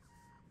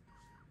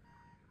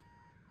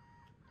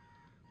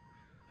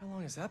 How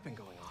long has that been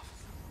going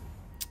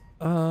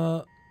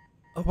off?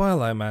 A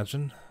while, I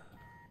imagine.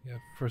 Yeah,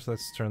 first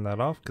let's turn that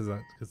off because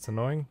it's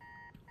annoying.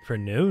 For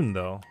noon,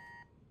 though.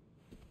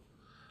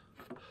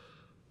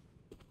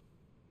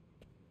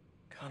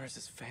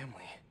 Connors'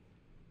 family.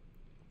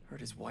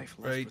 Heard his wife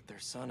left with their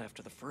son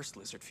after the first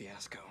lizard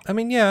fiasco. I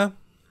mean, yeah.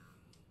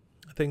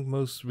 I think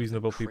most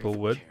reasonable people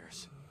would.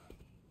 Cares.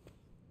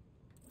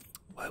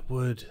 Why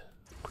would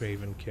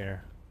Craven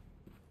care?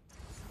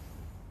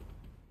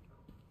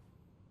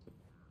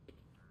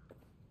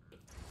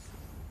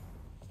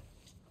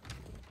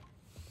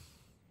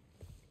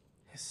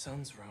 His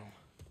son's room.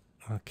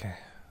 Okay.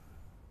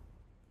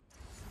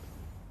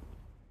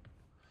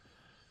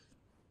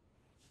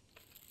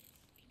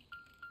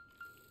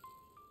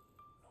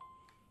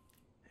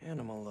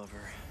 animal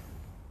lover.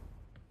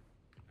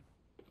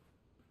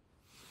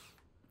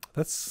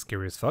 That's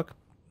scary as fuck.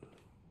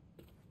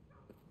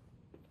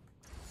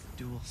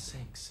 Dual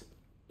sinks.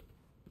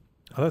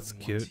 Oh, that's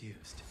Only cute. once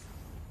used.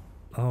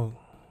 Oh,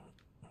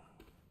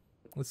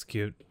 that's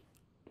cute.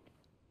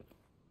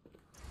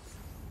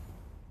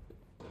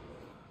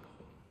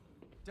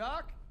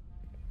 Doc?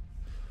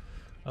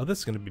 Oh, this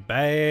is gonna be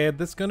bad.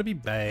 This is gonna be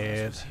Connors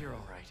bad. was here,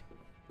 all right,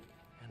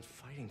 and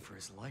fighting for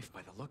his life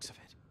by the looks of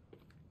it.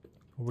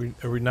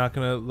 Are we not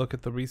gonna look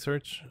at the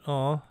research?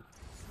 Aw.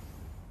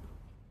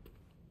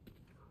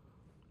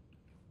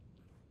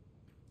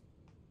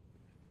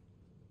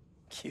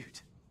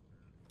 Cute.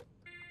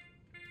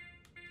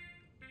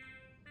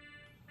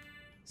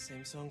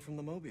 Same song from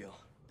the Mobile.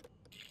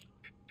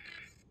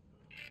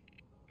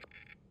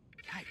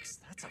 Yikes,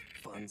 that's a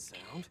fun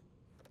sound.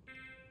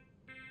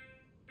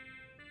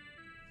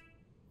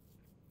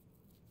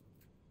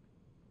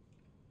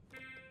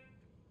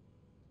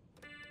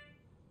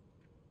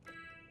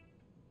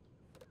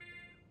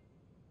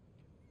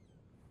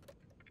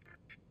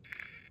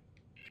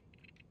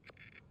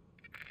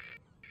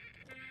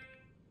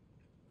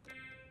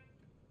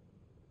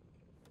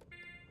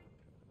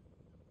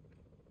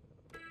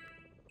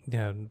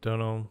 Yeah, don't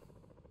know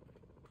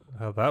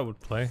how that would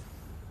play.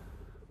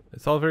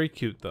 It's all very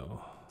cute,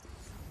 though.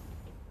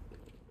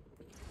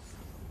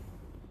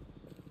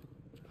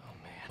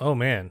 Oh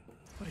man.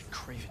 What did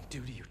Craven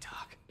do to you,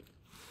 Doc?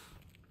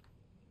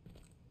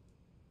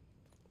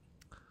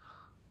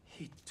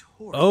 He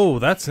tore. Oh,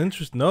 that's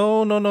interesting.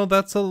 No, no, no.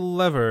 That's a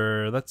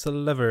lever. That's a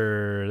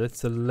lever.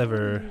 That's a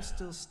lever. You're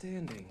still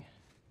standing.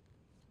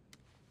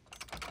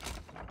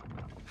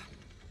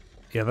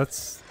 Yeah,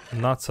 that's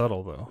not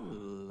subtle though.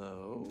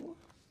 Low.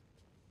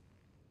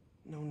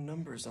 No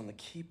numbers on the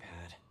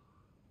keypad.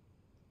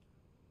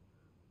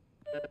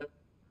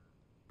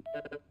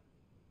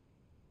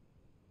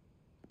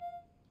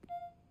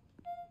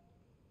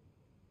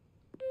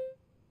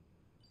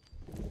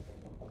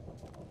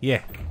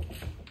 Yeah.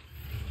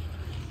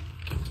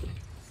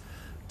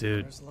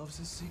 Dude, Connors loves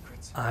his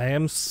secrets. I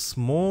am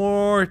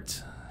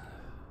smart.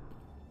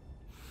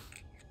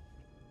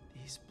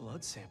 These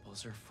blood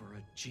samples are for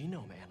a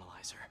genome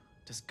analyzer.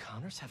 Does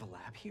Connors have a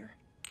lab here?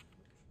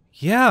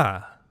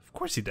 Yeah, of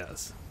course he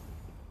does.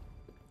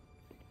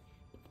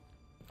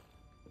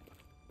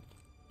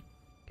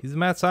 He's a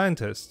mad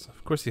scientist.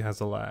 Of course he has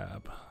a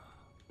lab.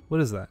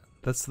 What is that?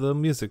 That's the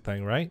music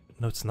thing, right?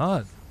 No, it's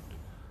not.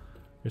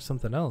 There's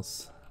something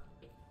else.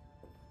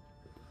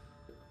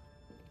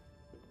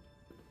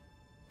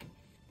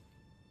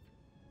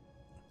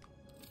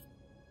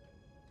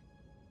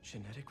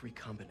 Genetic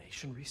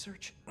recombination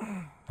research?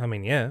 I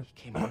mean, yeah. He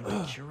came home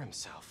to cure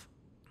himself.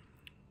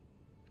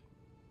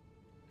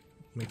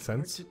 Makes Hard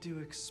sense. to do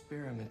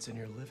experiments in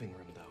your living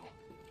room, though.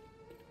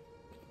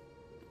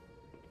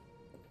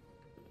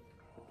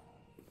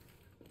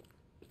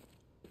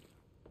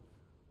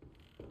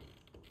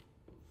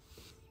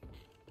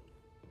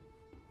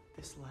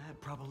 This lab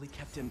probably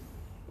kept him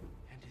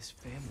and his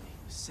family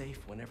safe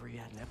whenever he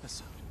had an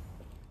episode.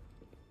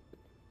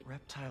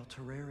 Reptile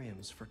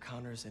terrariums for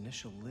Connor's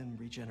initial limb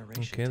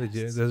regeneration Okay,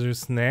 tests. there's your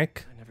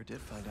snack. I never did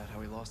find out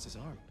how he lost his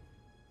arm.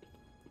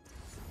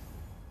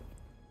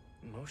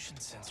 Motion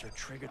sensor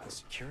triggered the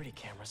security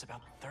cameras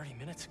about 30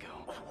 minutes ago.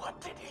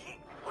 What did he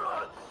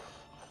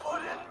put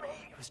in me?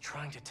 He was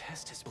trying to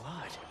test his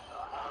blood.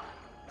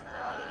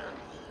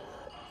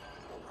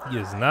 He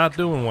is not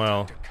doing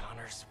well. Dr.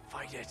 Connors,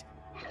 fight it.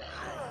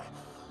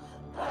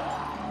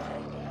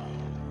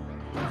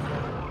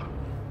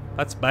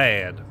 That's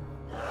bad.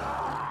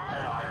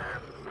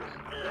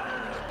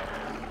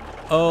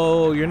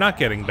 Oh, you're not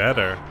getting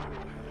better.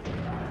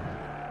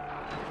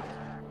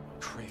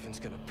 Craven's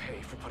gonna pay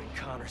for putting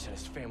Connors and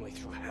his family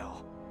through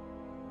hell.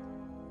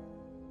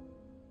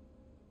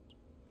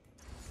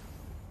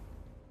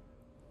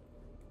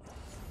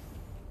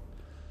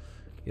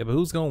 Yeah, but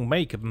who's gonna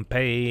make him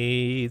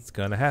pay? It's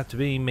gonna have to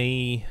be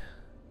me.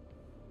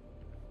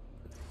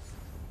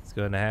 It's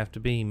gonna have to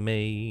be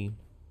me.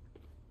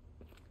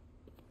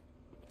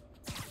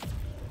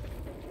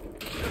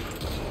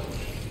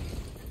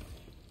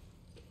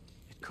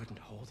 It couldn't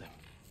hold him.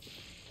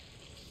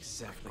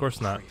 Exactly. Of course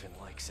not. Craven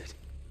likes it.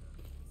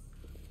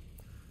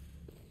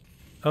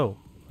 Oh,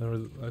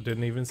 I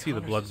didn't even see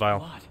the blood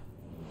vial.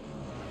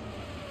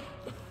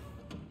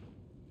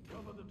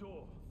 Cover the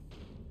door.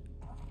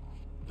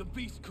 The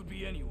beast could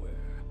be anywhere.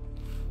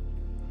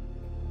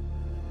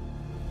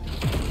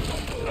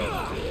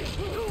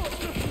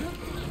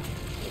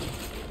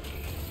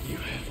 You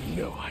have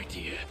no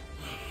idea.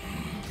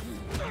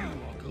 You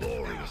are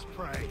glorious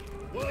prey,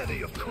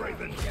 worthy of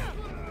Craven.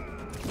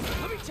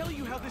 Let me tell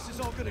you how this is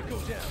all gonna go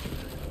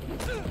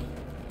down.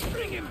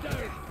 Bring him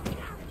down.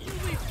 You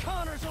leave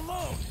Connors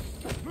alone.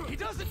 He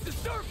doesn't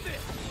deserve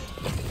this.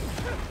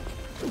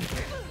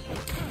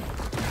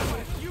 But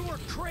if you or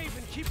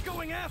Craven keep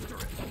going after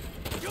him,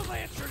 you'll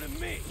answer to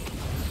me.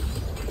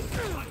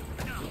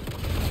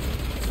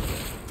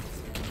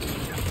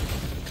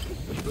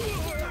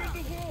 Where in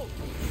the world?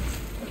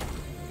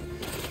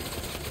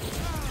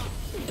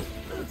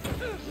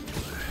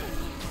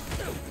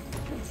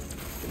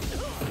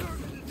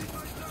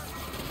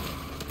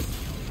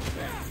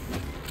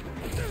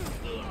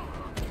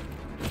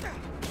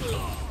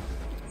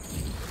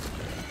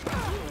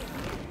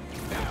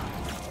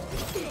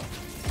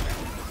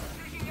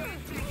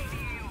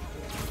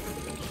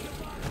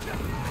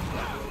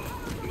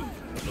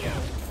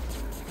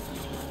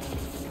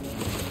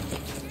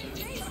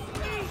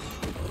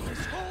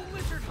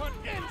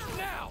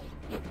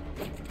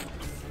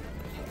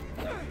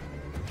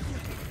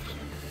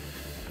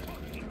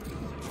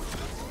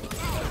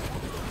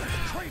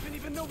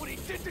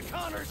 into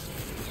Connors!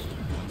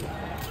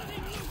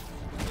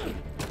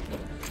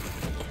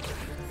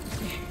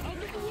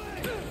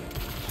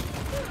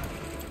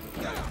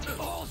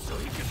 Oh, so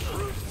he can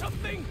prove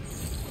something?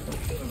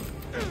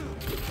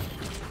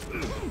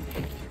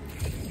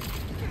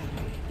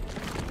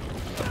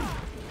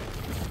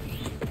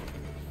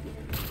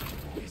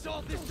 Is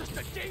all this just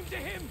a game to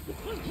him?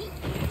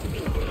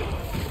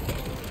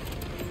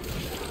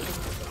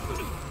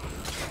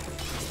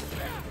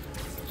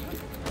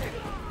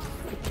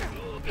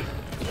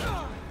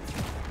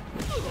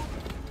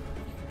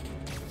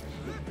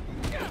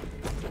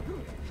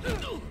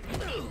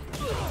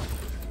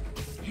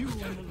 You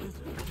and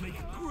Elizabeth make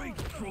great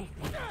trophies.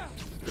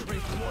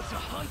 Drake wants a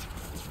hunt.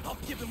 I'll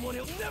give him one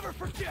he'll never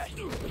forget.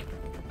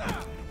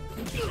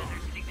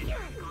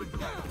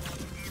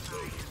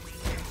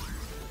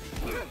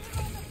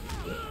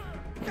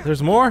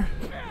 There's more?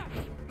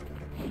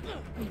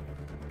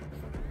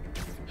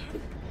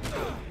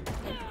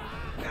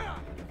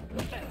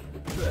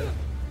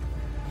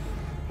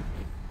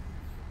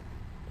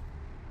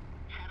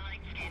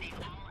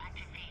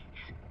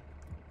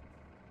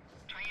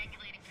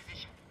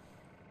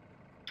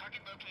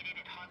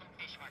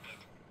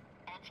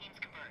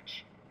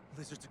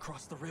 Lizards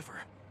across the river.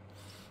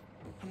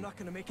 I'm not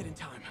gonna make it in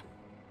time.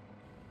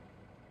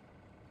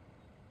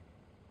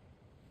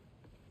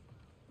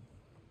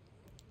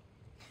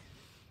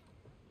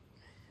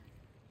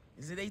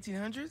 Is it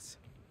 1800s?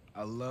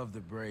 I love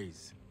the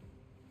braids.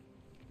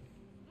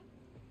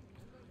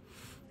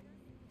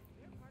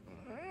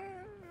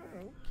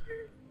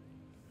 Okay.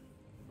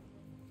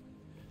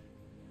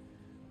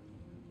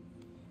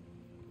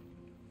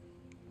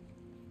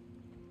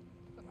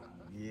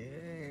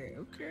 Yeah,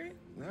 okay.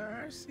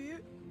 I see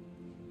it.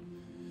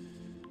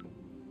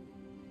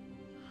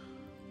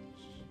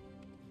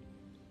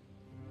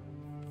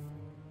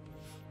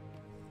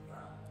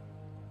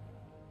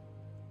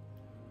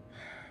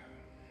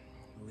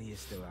 Lee is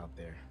still out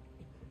there.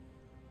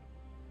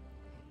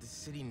 The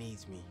city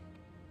needs me.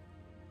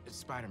 It's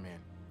Spider-Man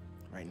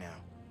right now.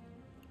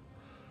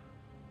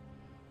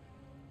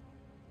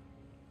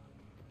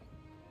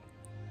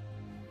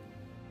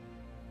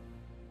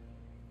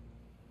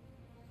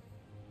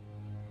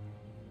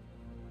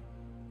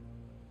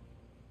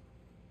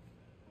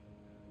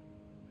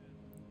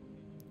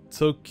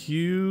 So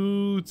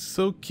cute,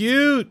 so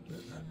cute.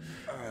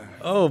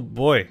 Oh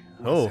boy.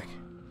 Oh.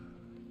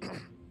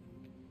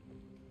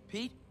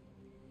 Pete?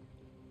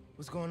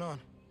 What's going on?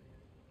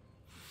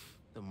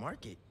 The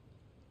market?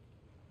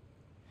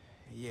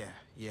 Yeah,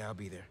 I'll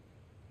be there.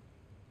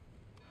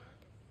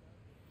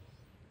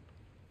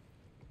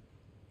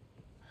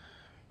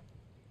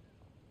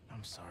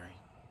 I'm sorry.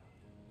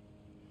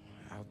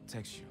 I'll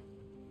text you.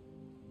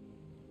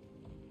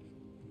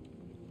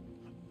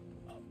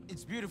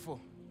 It's beautiful.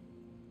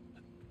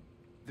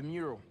 The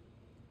mural,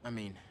 I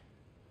mean.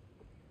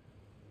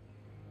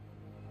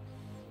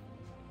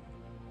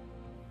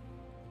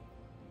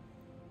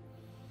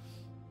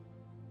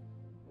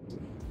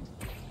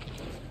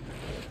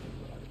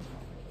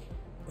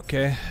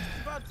 Okay.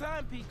 It's about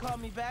time Pete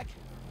called me back.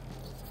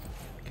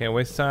 Can't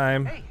waste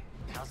time. Hey,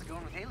 how's it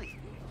going with Haley?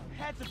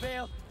 Had to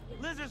bail.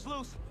 Lizard's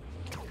loose.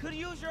 Could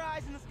use your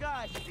eyes in the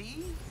sky.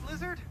 The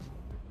lizard?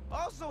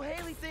 Also,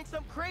 Haley thinks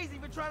I'm crazy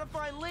for trying to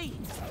find Lee.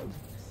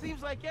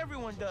 Seems like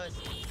everyone does.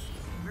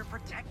 We're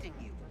protecting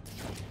you.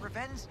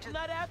 Revenge just...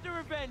 Not after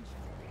revenge.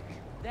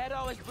 Dad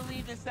always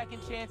believed in second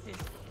chances.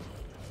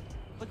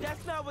 But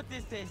that's not what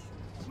this is.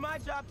 It's my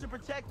job to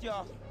protect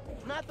y'all,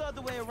 not the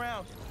other way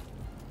around.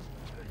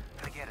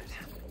 I get it.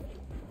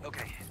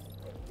 Okay,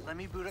 let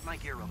me boot up my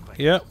gear real quick.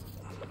 Yep.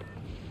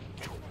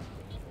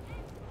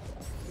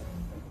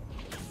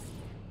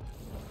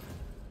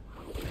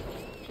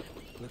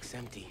 Looks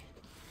empty,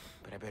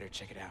 but I better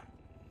check it out.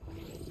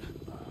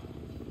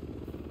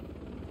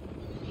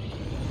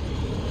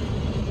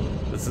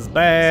 This is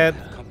bad.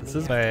 This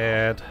is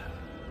bad.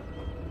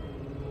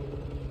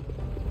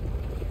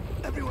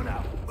 Everyone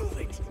out. Move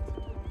it.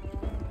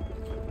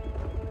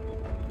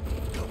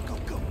 Go, go,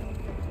 go.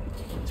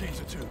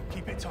 Taser 2.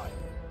 Keep it tight.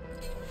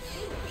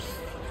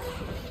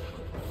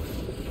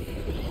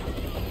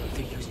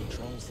 They're using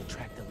drones to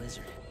track the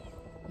lizard.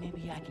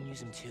 Maybe I can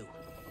use them too.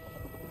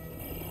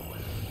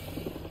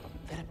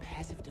 That a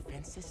passive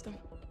defense system?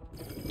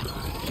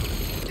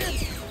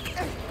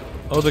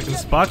 Oh, they can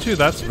spot you?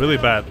 That's really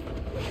bad.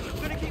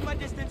 I'm gonna keep my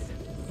distance.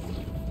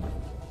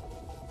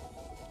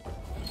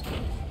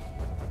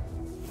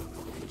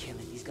 Can't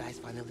let these guys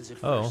find the lizard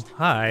Oh, first.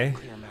 hi.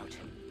 Clear 'em out.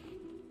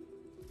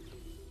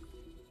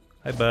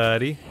 Hi,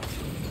 buddy.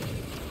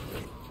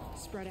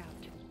 Spread out.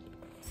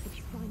 If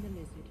you find the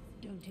lizard,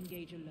 don't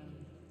engage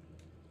alone.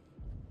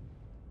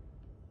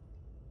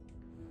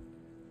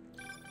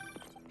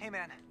 Hey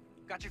man,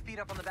 got your feet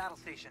up on the battle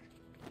station.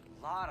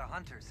 A lot of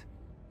hunters.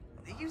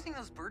 Are they using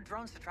those bird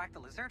drones to track the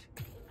lizard?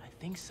 I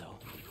think so.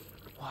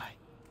 Why?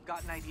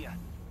 Got an idea.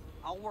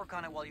 I'll work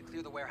on it while you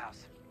clear the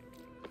warehouse.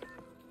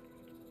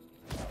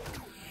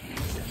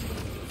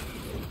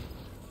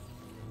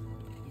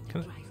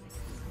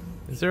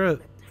 Is there a...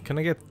 Can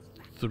I get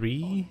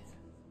 3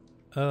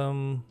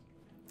 of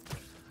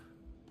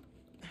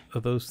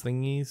those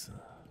thingies.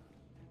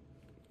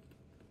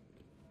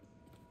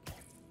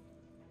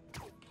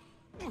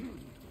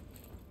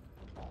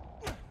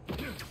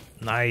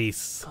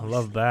 Nice. I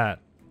love that.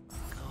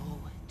 Go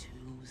to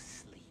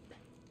sleep.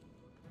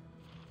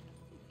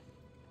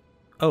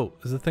 Oh,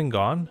 is the thing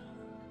gone?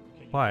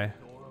 Why?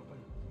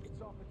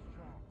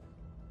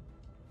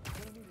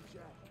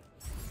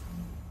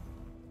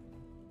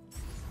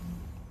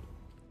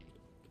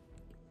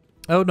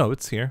 Oh no,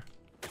 it's here.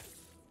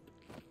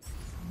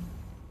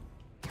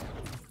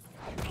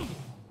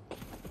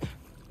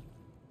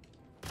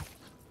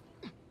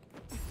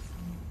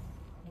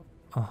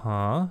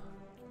 Uh-huh.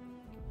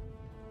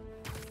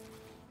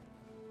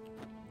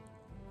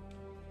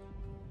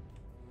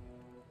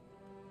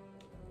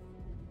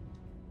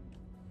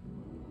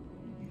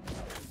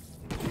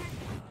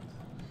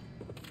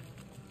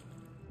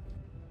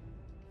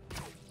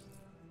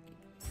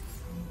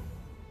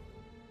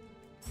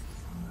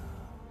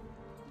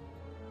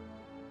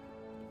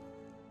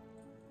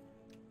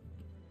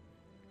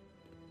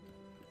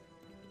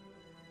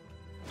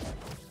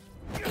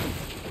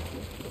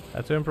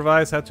 Had to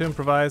improvise, had to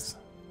improvise.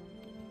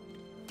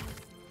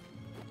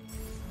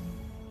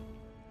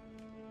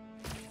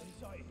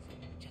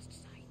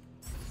 Just sight.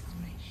 It's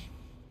fresh.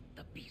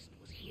 The beast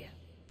was here.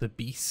 The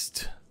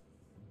beast.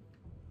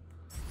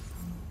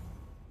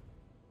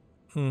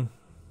 This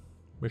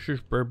is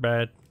pretty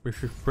bad.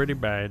 This is pretty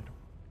bad.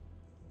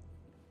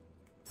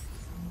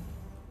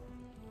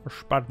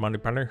 It's bad, money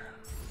penny.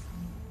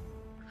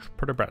 It's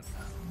pretty bad.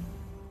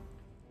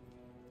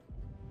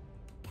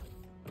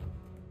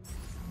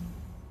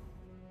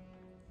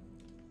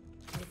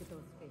 Look at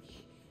those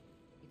fish.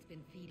 It's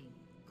been feeding.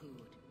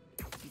 Good.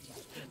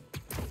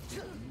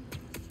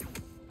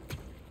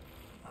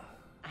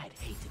 I'd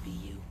hate to be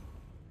you.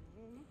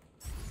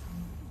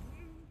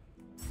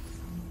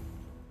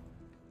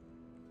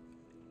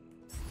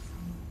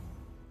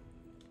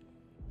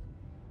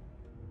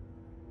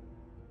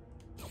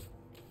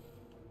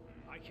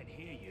 I can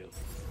hear you.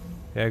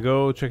 Yeah,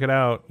 go check it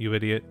out, you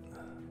idiot.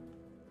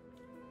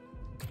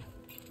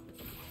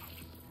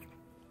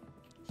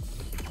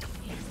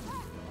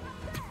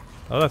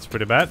 Oh, that's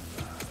pretty bad.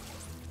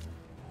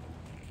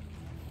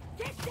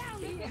 Get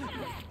down here!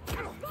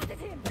 Spotted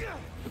him!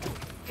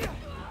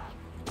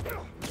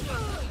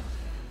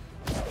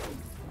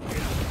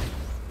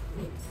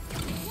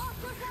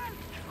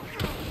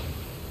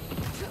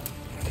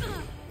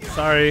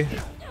 Sorry.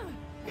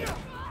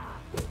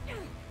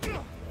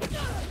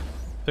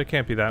 There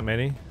can't be that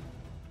many.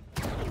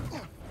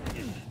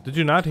 Did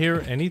you not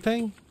hear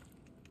anything?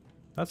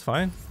 That's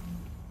fine.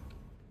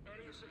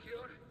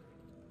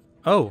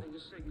 Oh.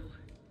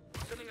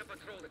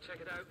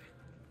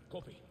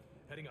 Copy.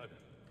 Heading over.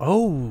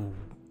 Oh.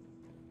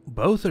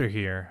 Both are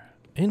here.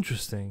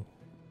 Interesting.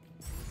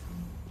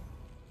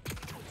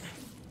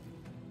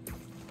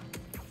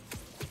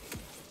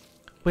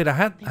 Wait, I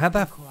had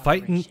that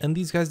fight and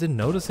these guys didn't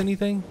notice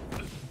anything?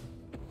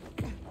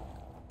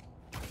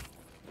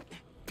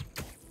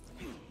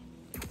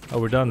 Oh,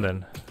 we're done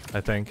then,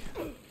 I think.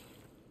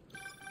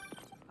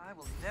 I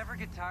will never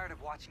get tired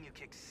of watching you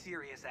kick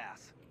serious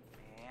ass.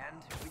 And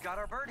we got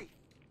our birdie.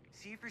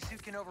 See if your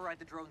suit can override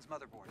the drone's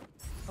motherboard.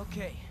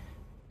 Okay.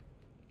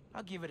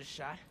 I'll give it a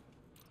shot.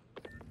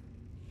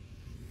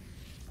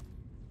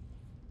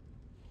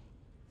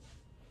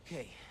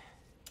 Okay.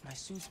 My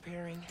suit's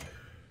pairing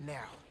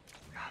now.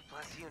 God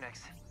bless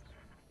Unix.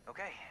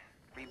 Okay.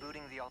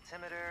 Rebooting the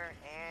altimeter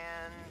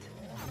and...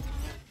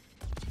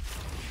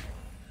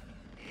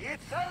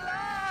 It's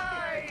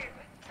alive!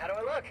 How do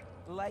I look?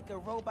 Like a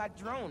robot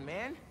drone,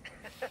 man.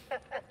 And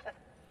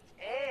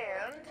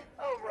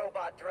a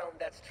robot drone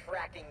that's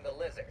tracking the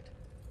lizard.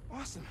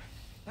 Awesome.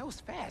 That was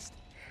fast.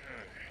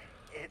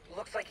 It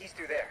looks like he's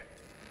through there.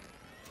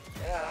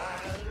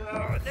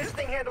 This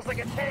thing handles like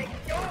a tank.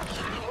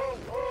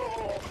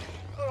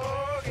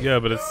 Okay. Yeah,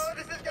 but it's...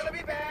 this is gonna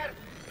be bad.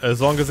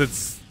 As long as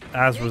it's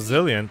as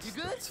resilient,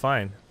 it's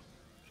fine.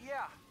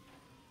 Yeah.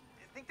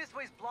 I think this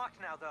way's blocked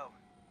now, though.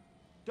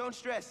 Don't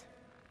stress.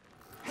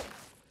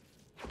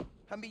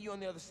 I'll meet you on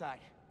the other side.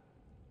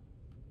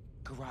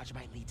 Garage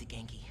might lead to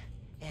Genki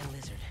and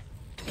Lizard.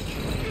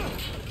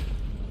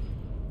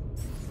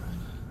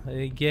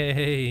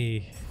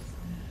 Yay.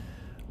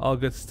 All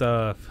good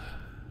stuff.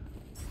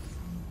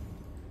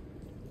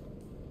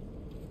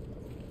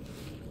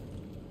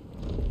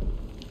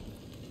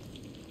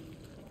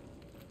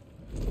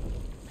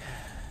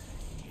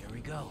 Here we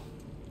go.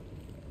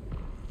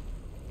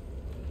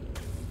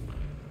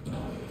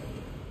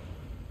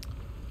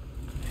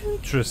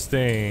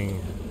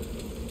 Interesting.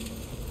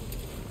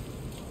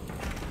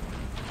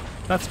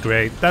 That's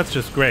great. That's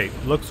just great.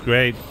 Looks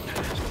great.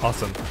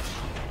 Awesome.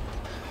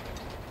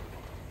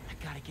 I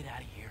gotta get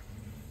out of here.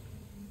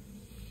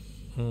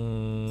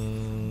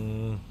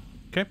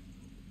 Okay.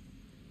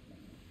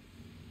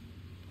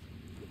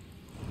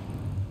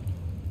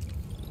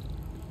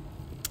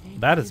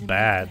 That is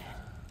bad.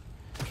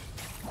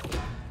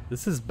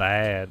 This is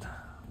bad.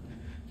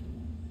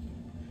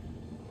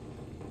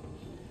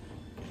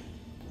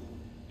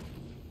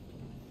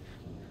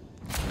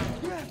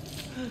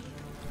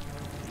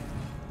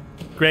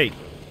 Great.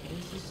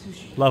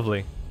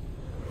 Lovely.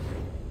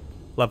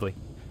 Lovely.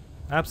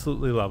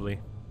 Absolutely lovely.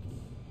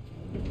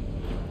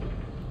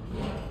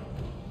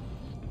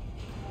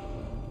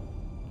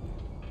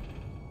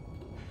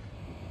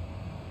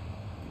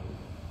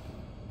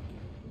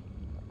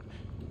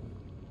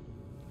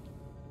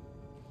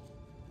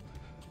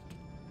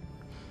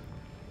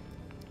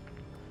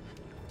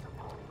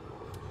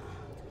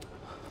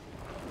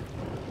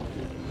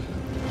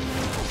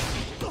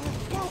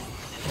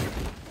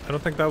 I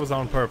don't think that was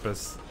on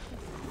purpose.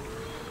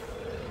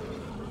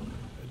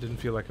 It didn't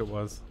feel like it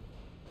was.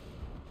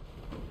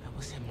 That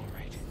was him, all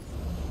right.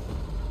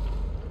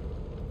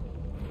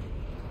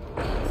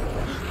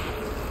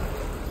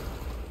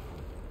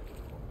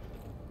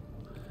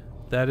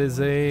 That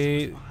is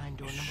a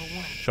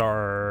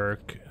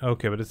shark.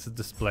 Okay, but it's a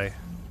display.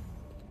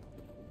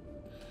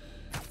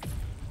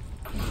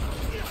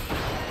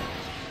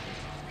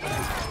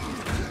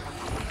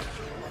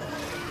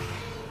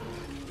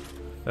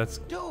 That's...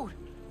 Dude,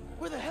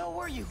 where the hell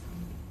were you?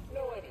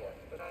 No idea,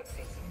 but I've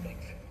seen some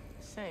things.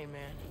 Same,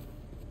 man.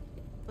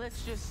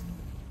 Let's just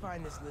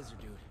find this lizard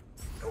dude.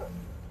 Cool.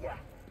 Yeah.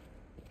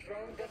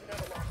 Drone doesn't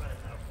have a lock on it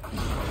though.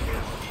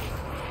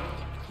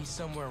 He's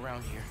somewhere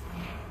around here.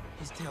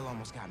 His tail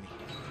almost got me.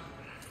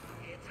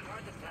 It's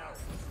hard to tell.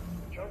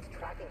 Drone's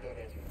tracking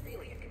data is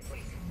really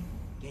incomplete.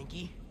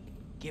 Genki,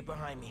 get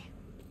behind me.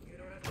 You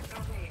don't have to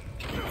tell me.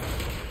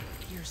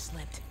 Gear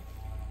slipped.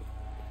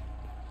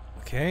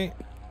 Okay.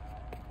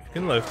 You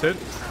can lift it.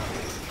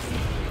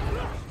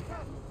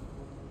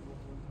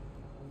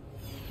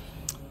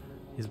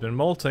 He's been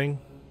molting.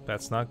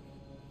 That's not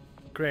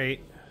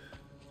great.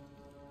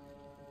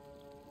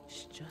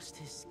 It's just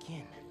his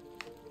skin.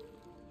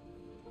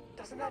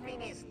 Doesn't that mean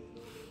he's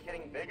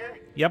getting bigger?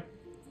 Yep.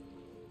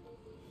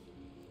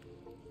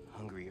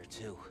 Hungrier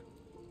too.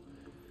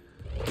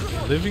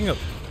 Living up.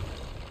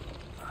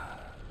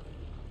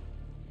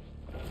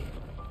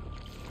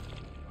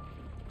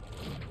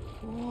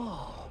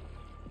 Whoa.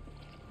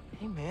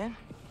 Hey, man.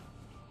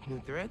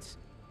 New threats?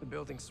 The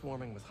building's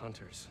swarming with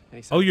hunters.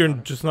 Oh, you're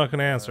just not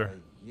gonna answer.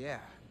 Yeah.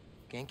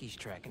 Genki's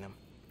tracking him.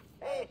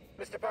 Hey,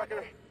 Mr.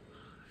 Parker.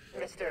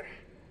 Mr.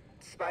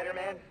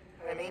 Spider-Man,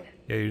 I mean.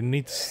 Yeah, you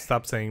need to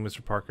stop saying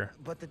Mr. Parker.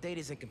 But the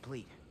data's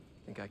incomplete.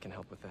 Think I can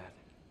help with that.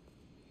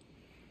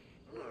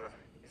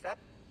 Is that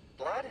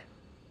blood?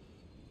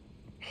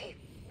 Hey,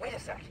 wait a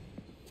sec.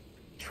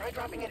 Try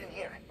dropping it in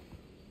here.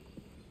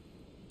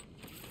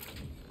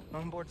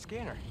 Onboard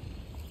scanner.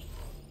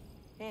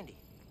 Handy.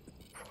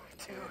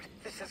 Dude,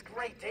 this is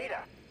great data.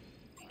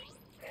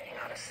 Hang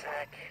on a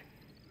sec.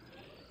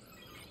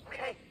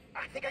 Okay,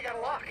 I think I got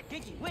a lock.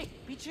 Genki, wait,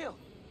 be chill.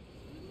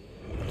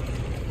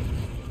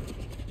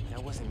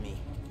 That wasn't me.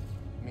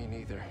 Me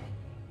neither.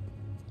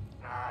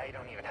 I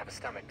don't even have a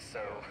stomach,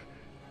 so...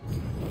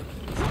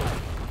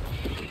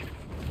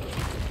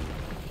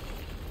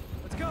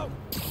 Let's go!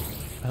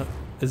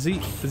 Is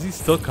he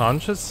still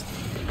conscious?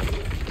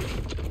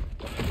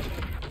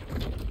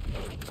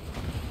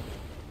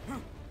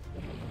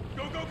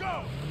 Go, go,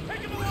 go! Take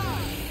him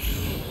alive!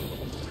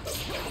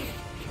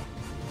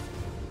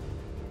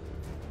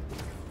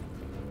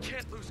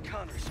 Can't lose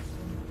Connors.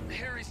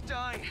 Harry's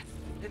dying,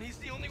 and he's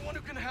the only one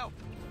who can help.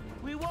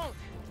 We won't.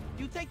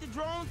 You take the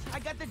drones, I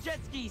got the jet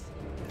skis.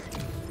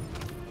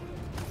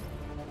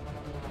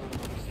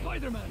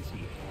 Spider-Man's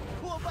here.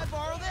 Cool if I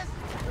borrow this?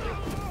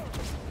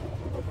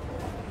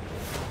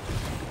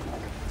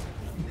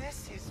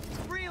 This is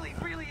really,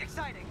 really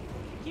exciting.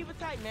 Keep it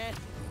tight, man.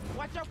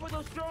 Watch out for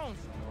those drones.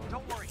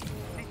 Don't worry.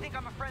 They think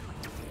I'm a friendly.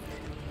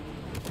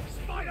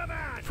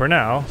 Spider-Man! For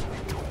now.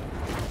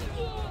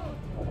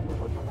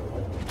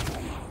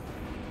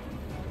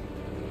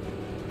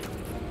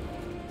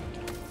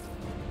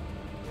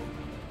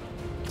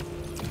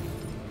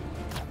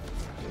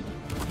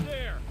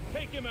 There!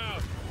 Take him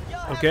out!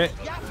 Okay.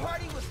 Yacht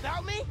party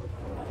without me?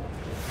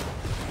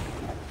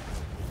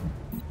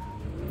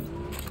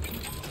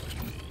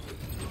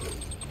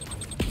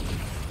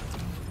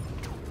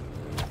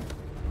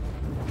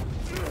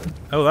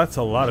 Oh, that's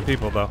a lot of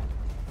people, though.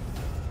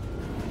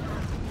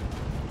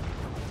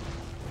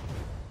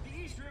 The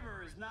East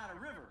River is not a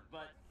river,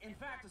 but in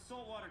fact a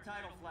saltwater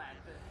tidal flat.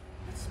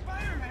 But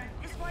Spider-Man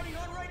is fighting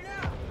on right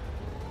now!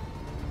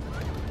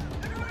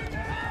 Everybody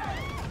down!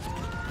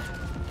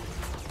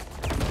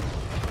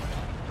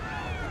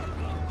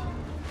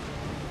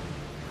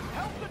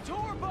 Help the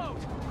tour boat!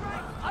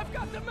 Right! I've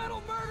got the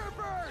metal murder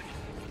bird!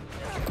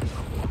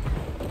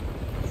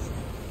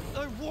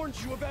 I warned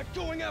you about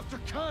going after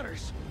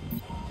Connors.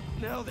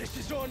 Now this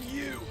is on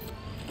you.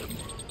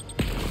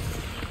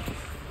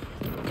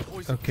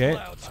 Poison Okay.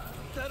 clouds.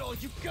 That all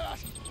you got?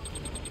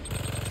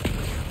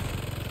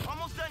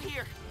 Almost done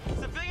here.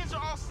 Civilians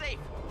are all safe.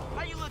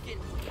 How you looking?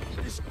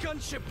 This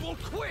gunship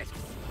won't quit.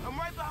 I'm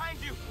right behind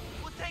you.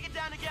 We'll take it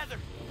down together.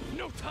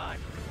 No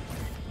time.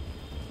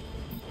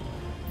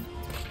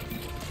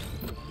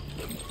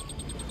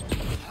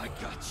 I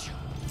got you.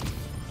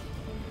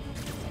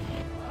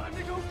 Time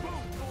to go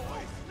boom,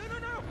 boys. No, no,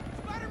 no!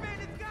 Spider-Man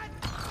has got...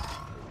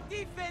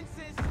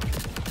 defenses.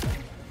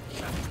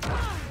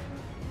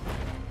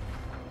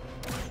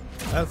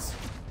 That's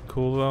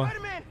cool though.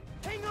 Spider-Man,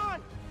 hang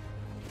on.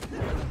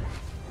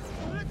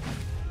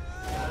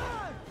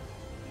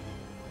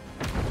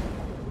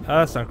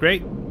 That's not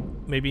great.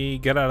 Maybe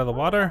get out of the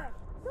water.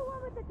 The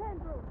one with the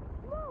tendrils.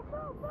 Move,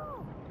 move,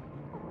 move.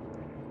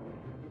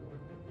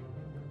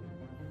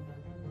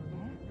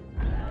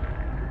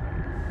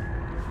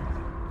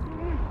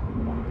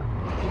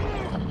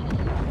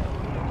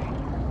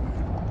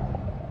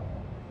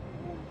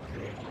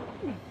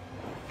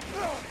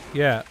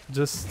 Yeah,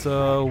 just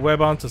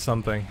web onto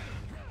something.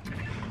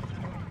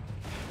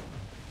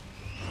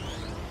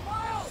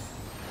 Miles,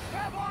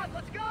 grab on,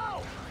 let's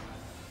go.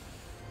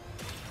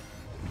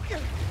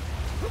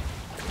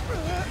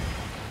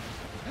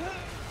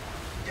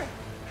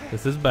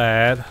 This is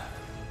bad.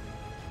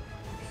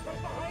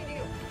 Right behind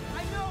you.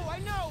 I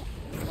know.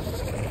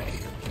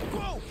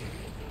 Whoa.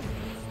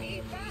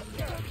 Speed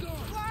faster.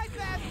 Fly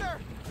faster.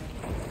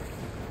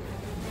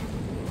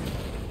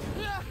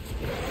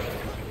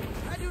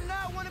 I do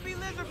not want to be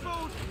lizard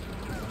food.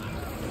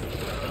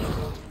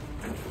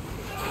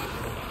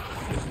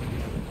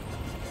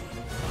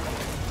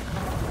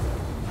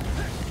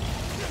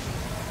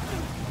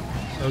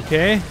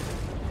 Okay.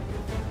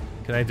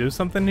 Can I do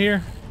something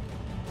here?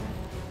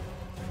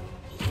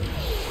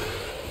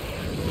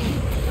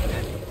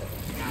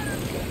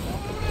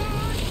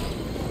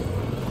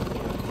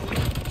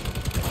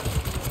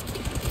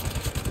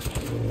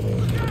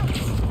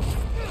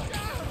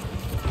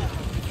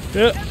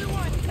 Yeah.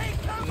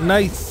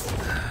 Nice.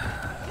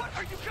 What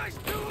are you guys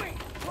doing?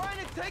 Trying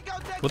to take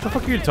out that What the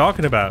fuck are you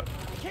talking about?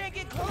 Can't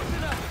get close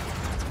enough.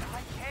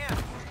 I can.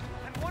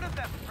 I'm one of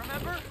them,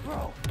 remember?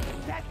 Bro,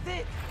 that's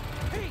it.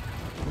 Hey,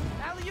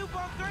 alley-oop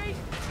on 3.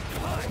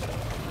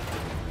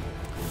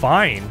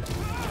 Fine.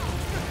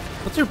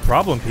 What's your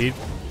problem, Pete?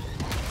 1,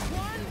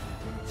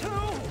 2,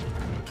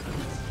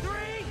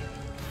 3.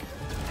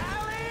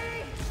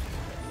 Alley.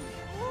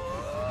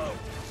 Woo!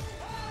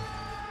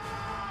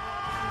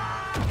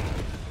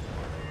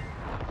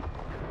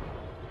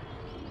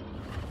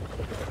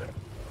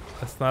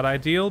 That's not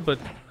ideal, but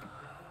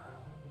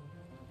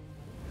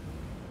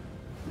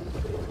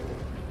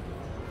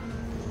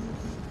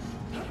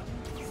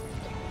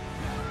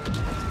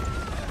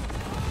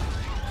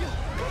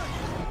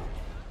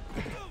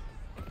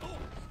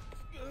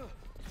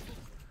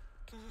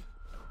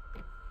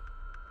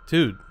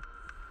dude,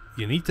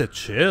 you need to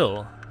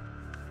chill.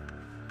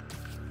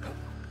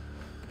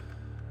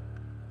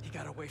 He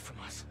got away from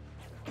us.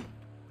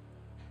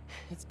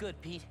 It's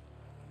good, Pete.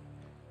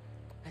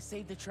 I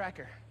saved the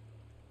tracker.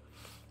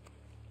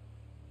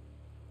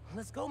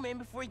 Let's go, man,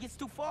 before he gets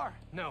too far.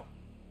 No.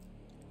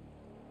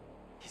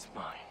 He's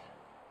mine.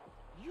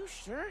 You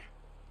sure?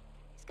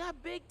 He's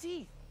got big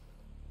teeth.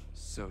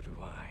 So do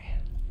I.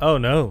 Oh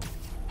no.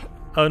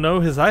 Oh no,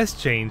 his eyes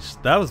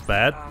changed. That was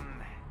bad.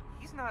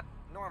 He's not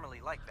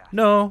normally like that.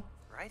 No.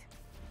 Right?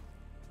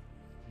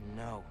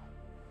 No.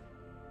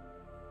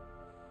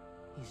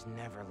 He's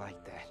never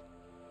like that.